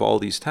center of all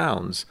these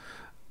towns,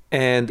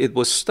 and it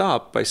was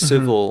stopped by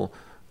civil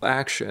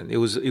action. It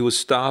was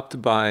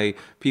stopped by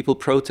people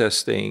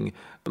protesting,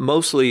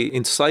 mostly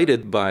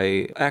incited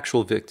by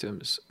actual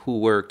victims who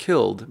were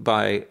killed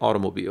by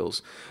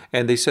automobiles.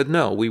 And they said,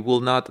 no, we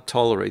will not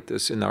tolerate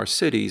this in our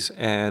cities.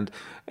 And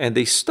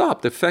they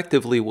stopped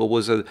effectively what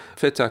was a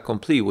fait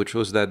accompli, which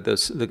was that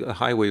the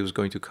highway was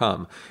going to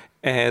come.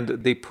 And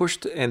they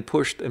pushed and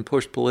pushed and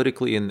pushed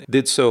politically, and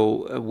did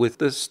so with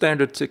the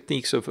standard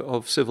techniques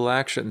of civil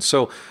action.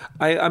 So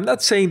I'm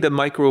not saying that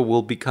micro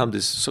will become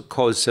this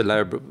cause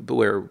célèbre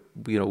where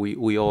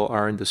we all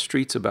are in the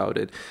streets about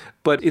it,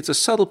 but it's a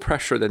subtle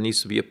pressure that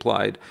needs to be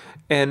applied,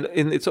 and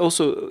it's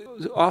also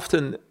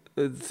often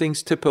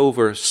things tip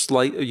over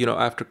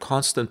after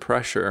constant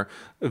pressure,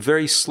 a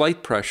very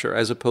slight pressure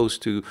as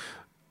opposed to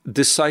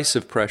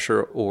decisive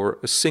pressure or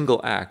a single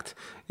act.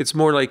 It's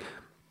more like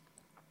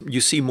you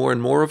see more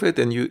and more of it,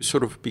 and you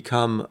sort of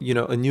become,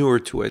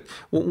 inured to it.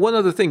 One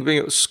other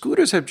thing,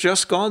 scooters have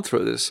just gone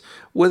through this.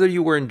 Whether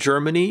you were in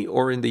Germany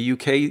or in the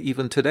UK,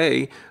 even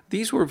today,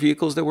 these were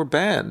vehicles that were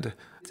banned.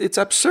 It's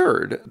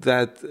absurd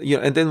that,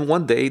 and then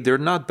one day they're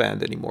not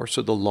banned anymore.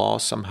 So the law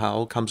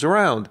somehow comes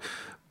around.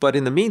 But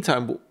in the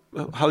meantime,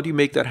 how do you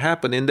make that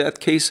happen? In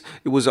that case,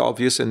 it was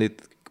obvious and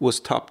it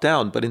was top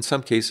down. But in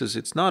some cases,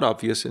 it's not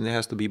obvious and it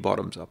has to be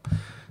bottoms up.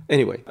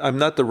 Anyway, I'm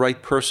not the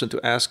right person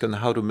to ask on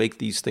how to make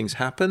these things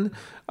happen.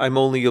 I'm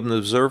only an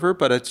observer,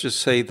 but I'd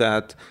just say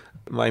that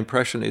my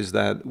impression is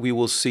that we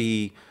will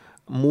see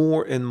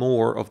more and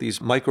more of these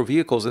micro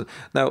vehicles. And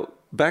now,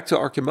 back to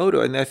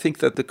Arcimoto, and I think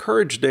that the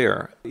courage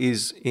there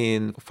is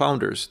in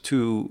founders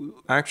to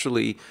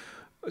actually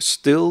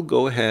still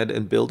go ahead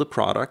and build a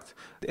product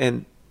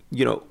and,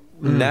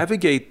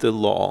 navigate the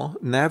law,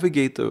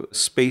 navigate the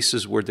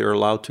spaces where they're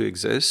allowed to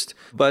exist,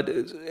 but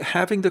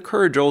having the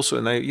courage also,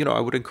 and I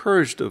would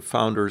encourage the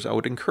founders, I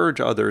would encourage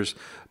others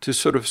to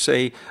sort of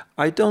say,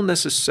 I don't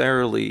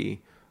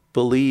necessarily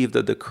believe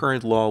that the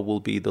current law will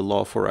be the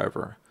law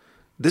forever.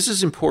 This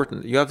is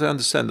important. You have to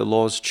understand the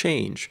laws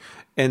change.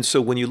 And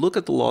so when you look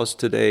at the laws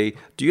today,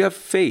 do you have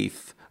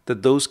faith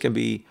that those can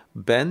be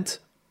bent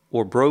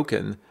or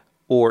broken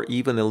or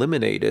even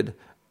eliminated?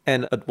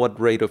 And at what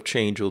rate of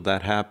change will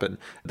that happen?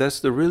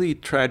 That's the really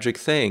tragic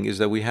thing, is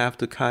that we have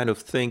to kind of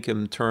think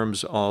in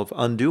terms of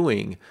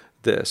undoing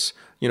this.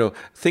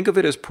 Think of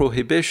it as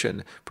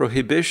prohibition.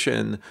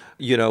 Prohibition,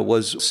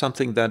 was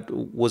something that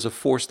was a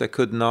force that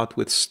could not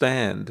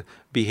withstand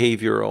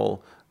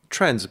behavioral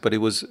trends, but it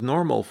was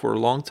normal for a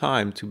long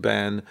time to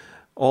ban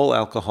all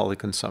alcoholic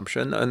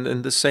consumption,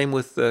 and the same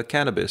with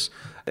cannabis.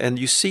 And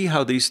you see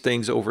how these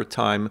things over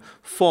time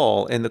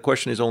fall, and the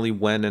question is only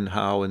when and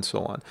how and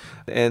so on.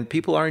 And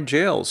people are in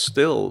jail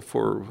still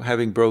for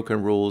having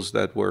broken rules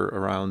that were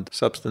around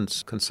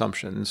substance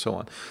consumption and so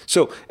on.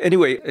 So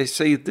anyway, I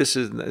say this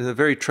is in a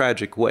very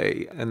tragic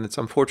way, and it's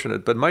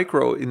unfortunate, but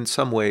micro in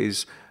some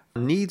ways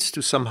needs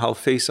to somehow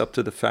face up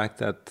to the fact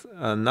that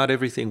not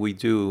everything we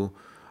do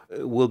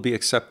will be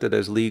accepted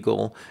as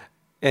legal,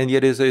 and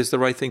yet is the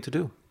right thing to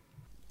do.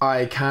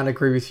 I can't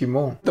agree with you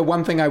more. The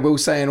one thing I will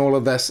say in all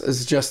of this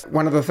is just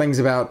one of the things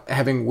about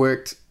having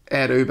worked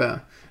at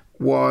Uber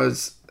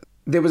was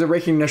there was a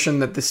recognition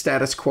that the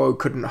status quo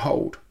couldn't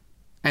hold.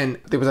 And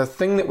there was a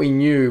thing that we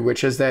knew,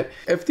 which is that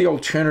if the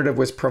alternative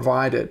was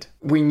provided,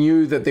 we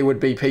knew that there would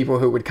be people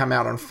who would come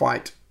out and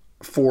fight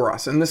for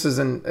us. And this is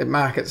in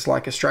markets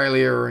like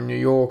Australia or in New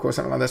York or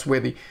something like this,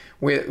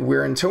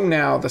 where until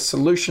now, the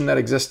solution that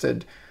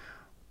existed,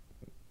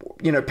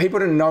 people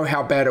didn't know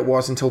how bad it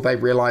was until they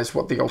realized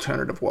what the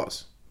alternative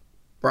was,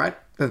 right?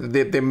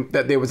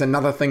 That there was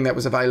another thing that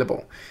was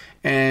available.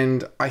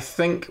 And I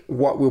think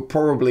what we'll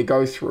probably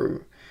go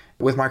through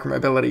with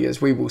micromobility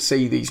is we will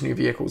see these new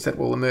vehicles that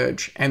will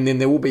emerge, and then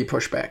there will be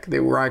pushback.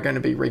 There are going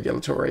to be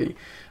regulatory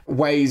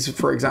ways,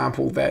 for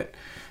example, that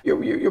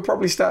you'll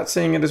probably start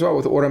seeing it as well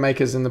with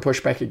automakers and the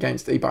pushback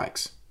against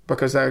e-bikes,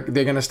 because they're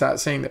going to start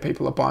seeing that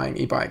people are buying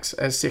e-bikes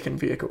as second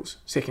vehicles,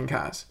 second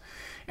cars.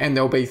 And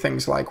there'll be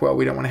things like, well,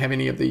 we don't want to have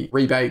any of the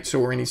rebates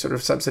or any sort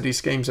of subsidy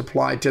schemes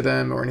applied to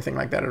them or anything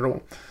like that at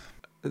all.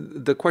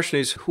 The question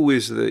is, who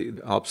is the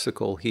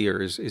obstacle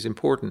here is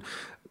important.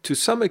 To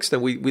some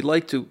extent, we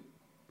like to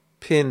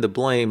pin the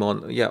blame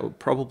on,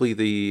 probably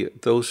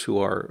those who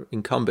are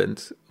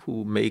incumbent,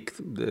 who make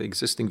the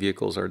existing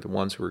vehicles, are the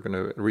ones who are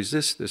going to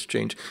resist this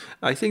change.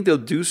 I think they'll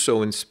do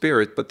so in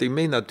spirit, but they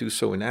may not do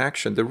so in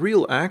action. The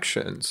real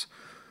actions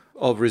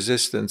of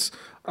resistance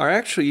are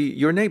actually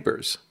your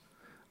neighbors.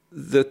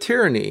 The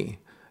tyranny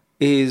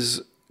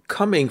is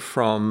coming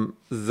from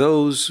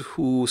those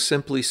who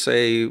simply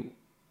say,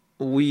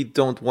 we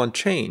don't want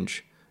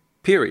change,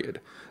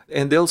 period.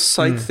 And they'll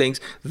cite things.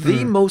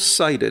 The most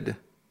cited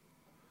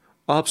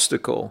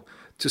obstacle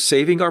to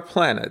saving our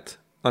planet,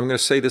 I'm going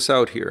to say this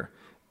out here,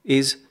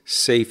 is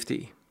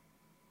safety.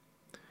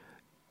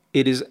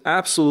 It is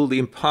absolutely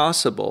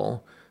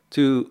impossible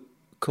to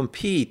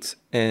compete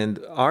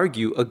and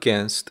argue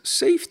against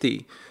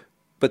safety.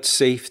 But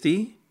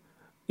safety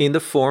in the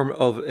form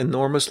of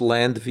enormous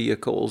land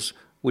vehicles,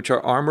 which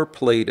are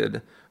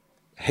armor-plated.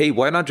 Hey,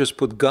 why not just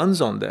put guns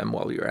on them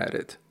while you're at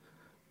it?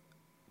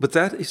 But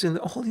that is in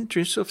all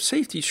interest of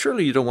safety.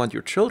 Surely you don't want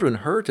your children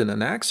hurt in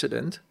an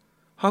accident.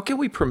 How can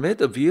we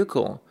permit a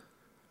vehicle?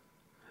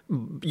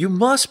 You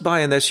must buy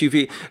an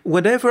SUV.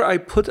 Whenever I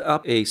put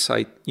up a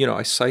site,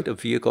 I cite a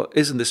vehicle,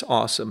 isn't this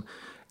awesome?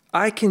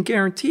 I can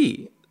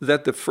guarantee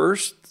that the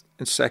first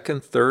and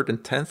second, third,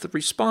 and 10th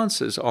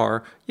responses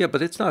are, yeah,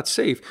 but it's not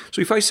safe.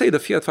 So if I say the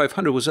Fiat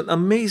 500 was an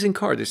amazing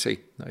car, they say,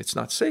 no, it's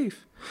not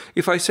safe.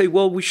 If I say,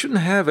 well, we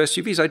shouldn't have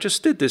SUVs, I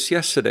just did this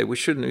yesterday, we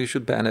should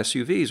ban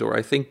SUVs, or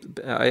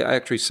I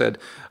actually said,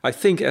 I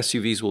think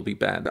SUVs will be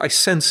banned. I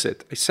sense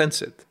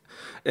it.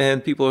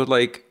 And people are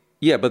like,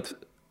 yeah, but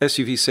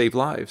SUVs save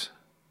lives.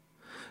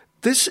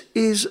 This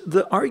is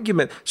the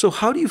argument. So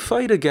how do you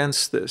fight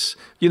against this?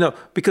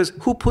 Because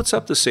who puts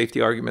up the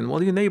safety argument?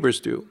 Well, your neighbors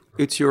do.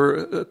 It's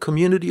your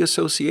community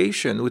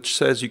association, which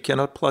says you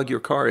cannot plug your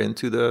car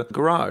into the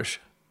garage.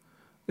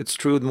 It's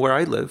true in where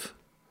I live.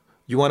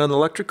 You want an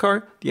electric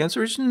car? The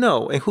answer is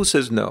no. And who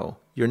says no?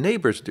 Your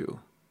neighbors do.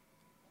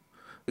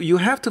 You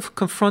have to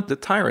confront the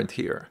tyrant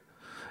here.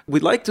 We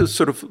like to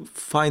sort of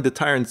find the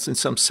tyrants in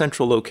some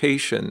central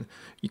location,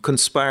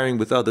 conspiring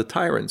with other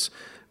tyrants.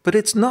 But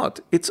it's not.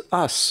 It's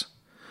us.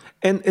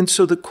 And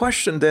so the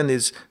question then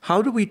is,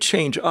 how do we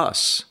change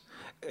us?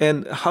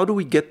 And how do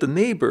we get the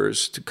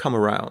neighbors to come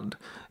around?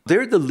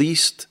 They're the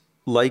least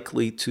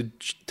likely to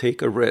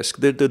take a risk.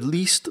 They're the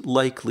least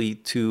likely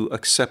to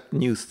accept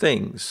new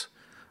things,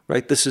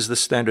 right? This is the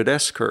standard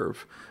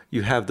S-curve.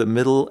 You have the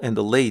middle and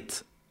the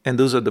late, and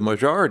those are the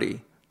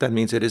majority. That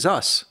means it is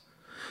us.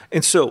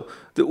 And so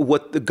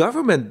what the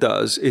government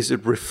does is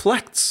it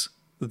reflects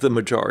the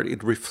majority.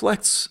 It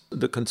reflects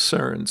the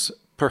concerns,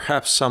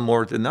 perhaps some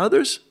more than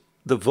others.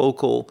 The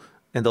vocal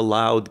and the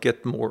loud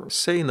get more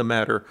say in the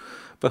matter.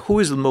 But who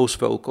is the most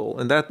vocal?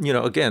 And that,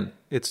 again,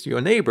 it's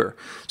your neighbor.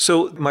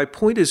 So my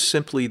point is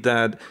simply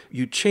that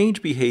you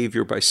change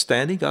behavior by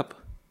standing up,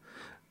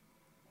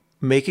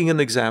 making an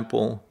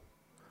example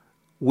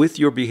with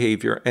your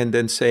behavior, and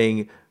then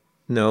saying,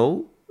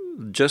 no,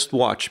 just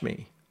watch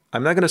me.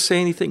 I'm not going to say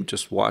anything,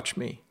 just watch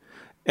me.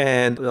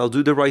 And I'll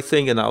do the right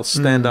thing and I'll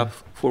stand up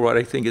for what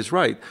I think is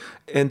right.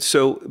 And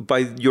so by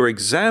your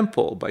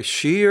example, by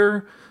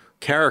sheer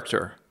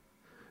character,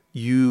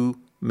 you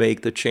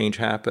make the change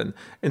happen.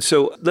 And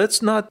so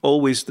let's not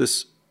always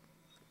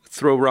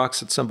throw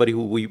rocks at somebody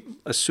who we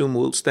assume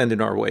will stand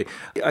in our way.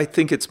 I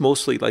think it's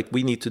mostly like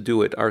we need to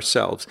do it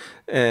ourselves.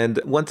 And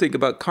one thing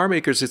about car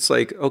makers, it's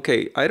like,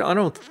 okay, I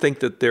don't think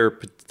that they're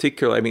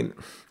particular. I mean,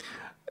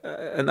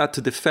 not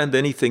to defend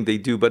anything they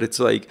do, but it's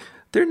like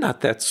they're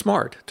not that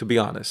smart, to be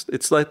honest.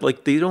 It's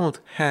like they don't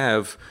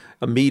have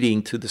a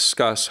meeting to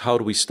discuss how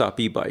do we stop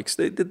e-bikes.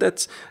 They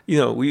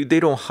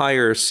don't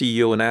hire a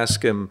CEO and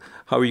ask him,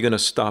 how are you going to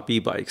stop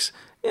e-bikes?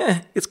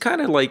 It's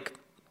kind of like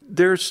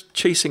they're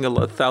chasing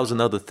 1,000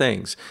 other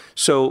things.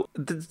 So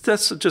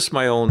that's just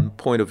my own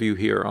point of view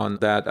here on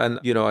that. And,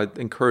 I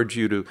encourage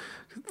you to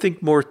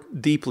think more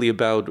deeply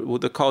about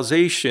the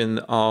causation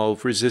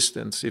of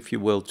resistance, if you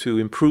will, to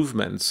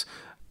improvements.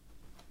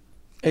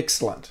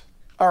 Excellent.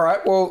 All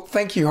right. Well,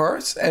 thank you,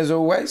 Horace, as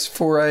always,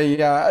 for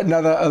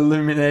another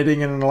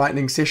illuminating and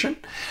enlightening session.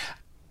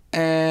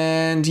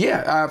 And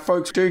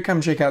folks, do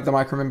come check out the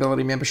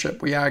Micromobility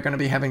membership. We are going to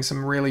be having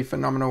some really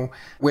phenomenal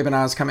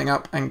webinars coming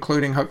up,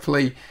 including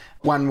hopefully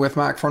one with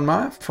Mark von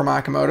Meyer from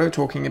Arcimoto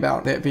talking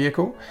about that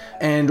vehicle,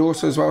 and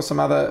also as well some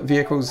other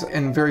vehicles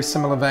in very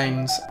similar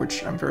veins,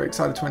 which I'm very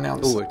excited to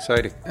announce. Oh,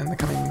 exciting. In the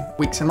coming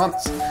weeks and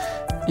months.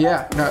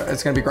 Yeah, no,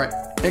 it's going to be great.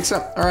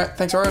 Excellent. All right.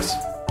 Thanks, Horace.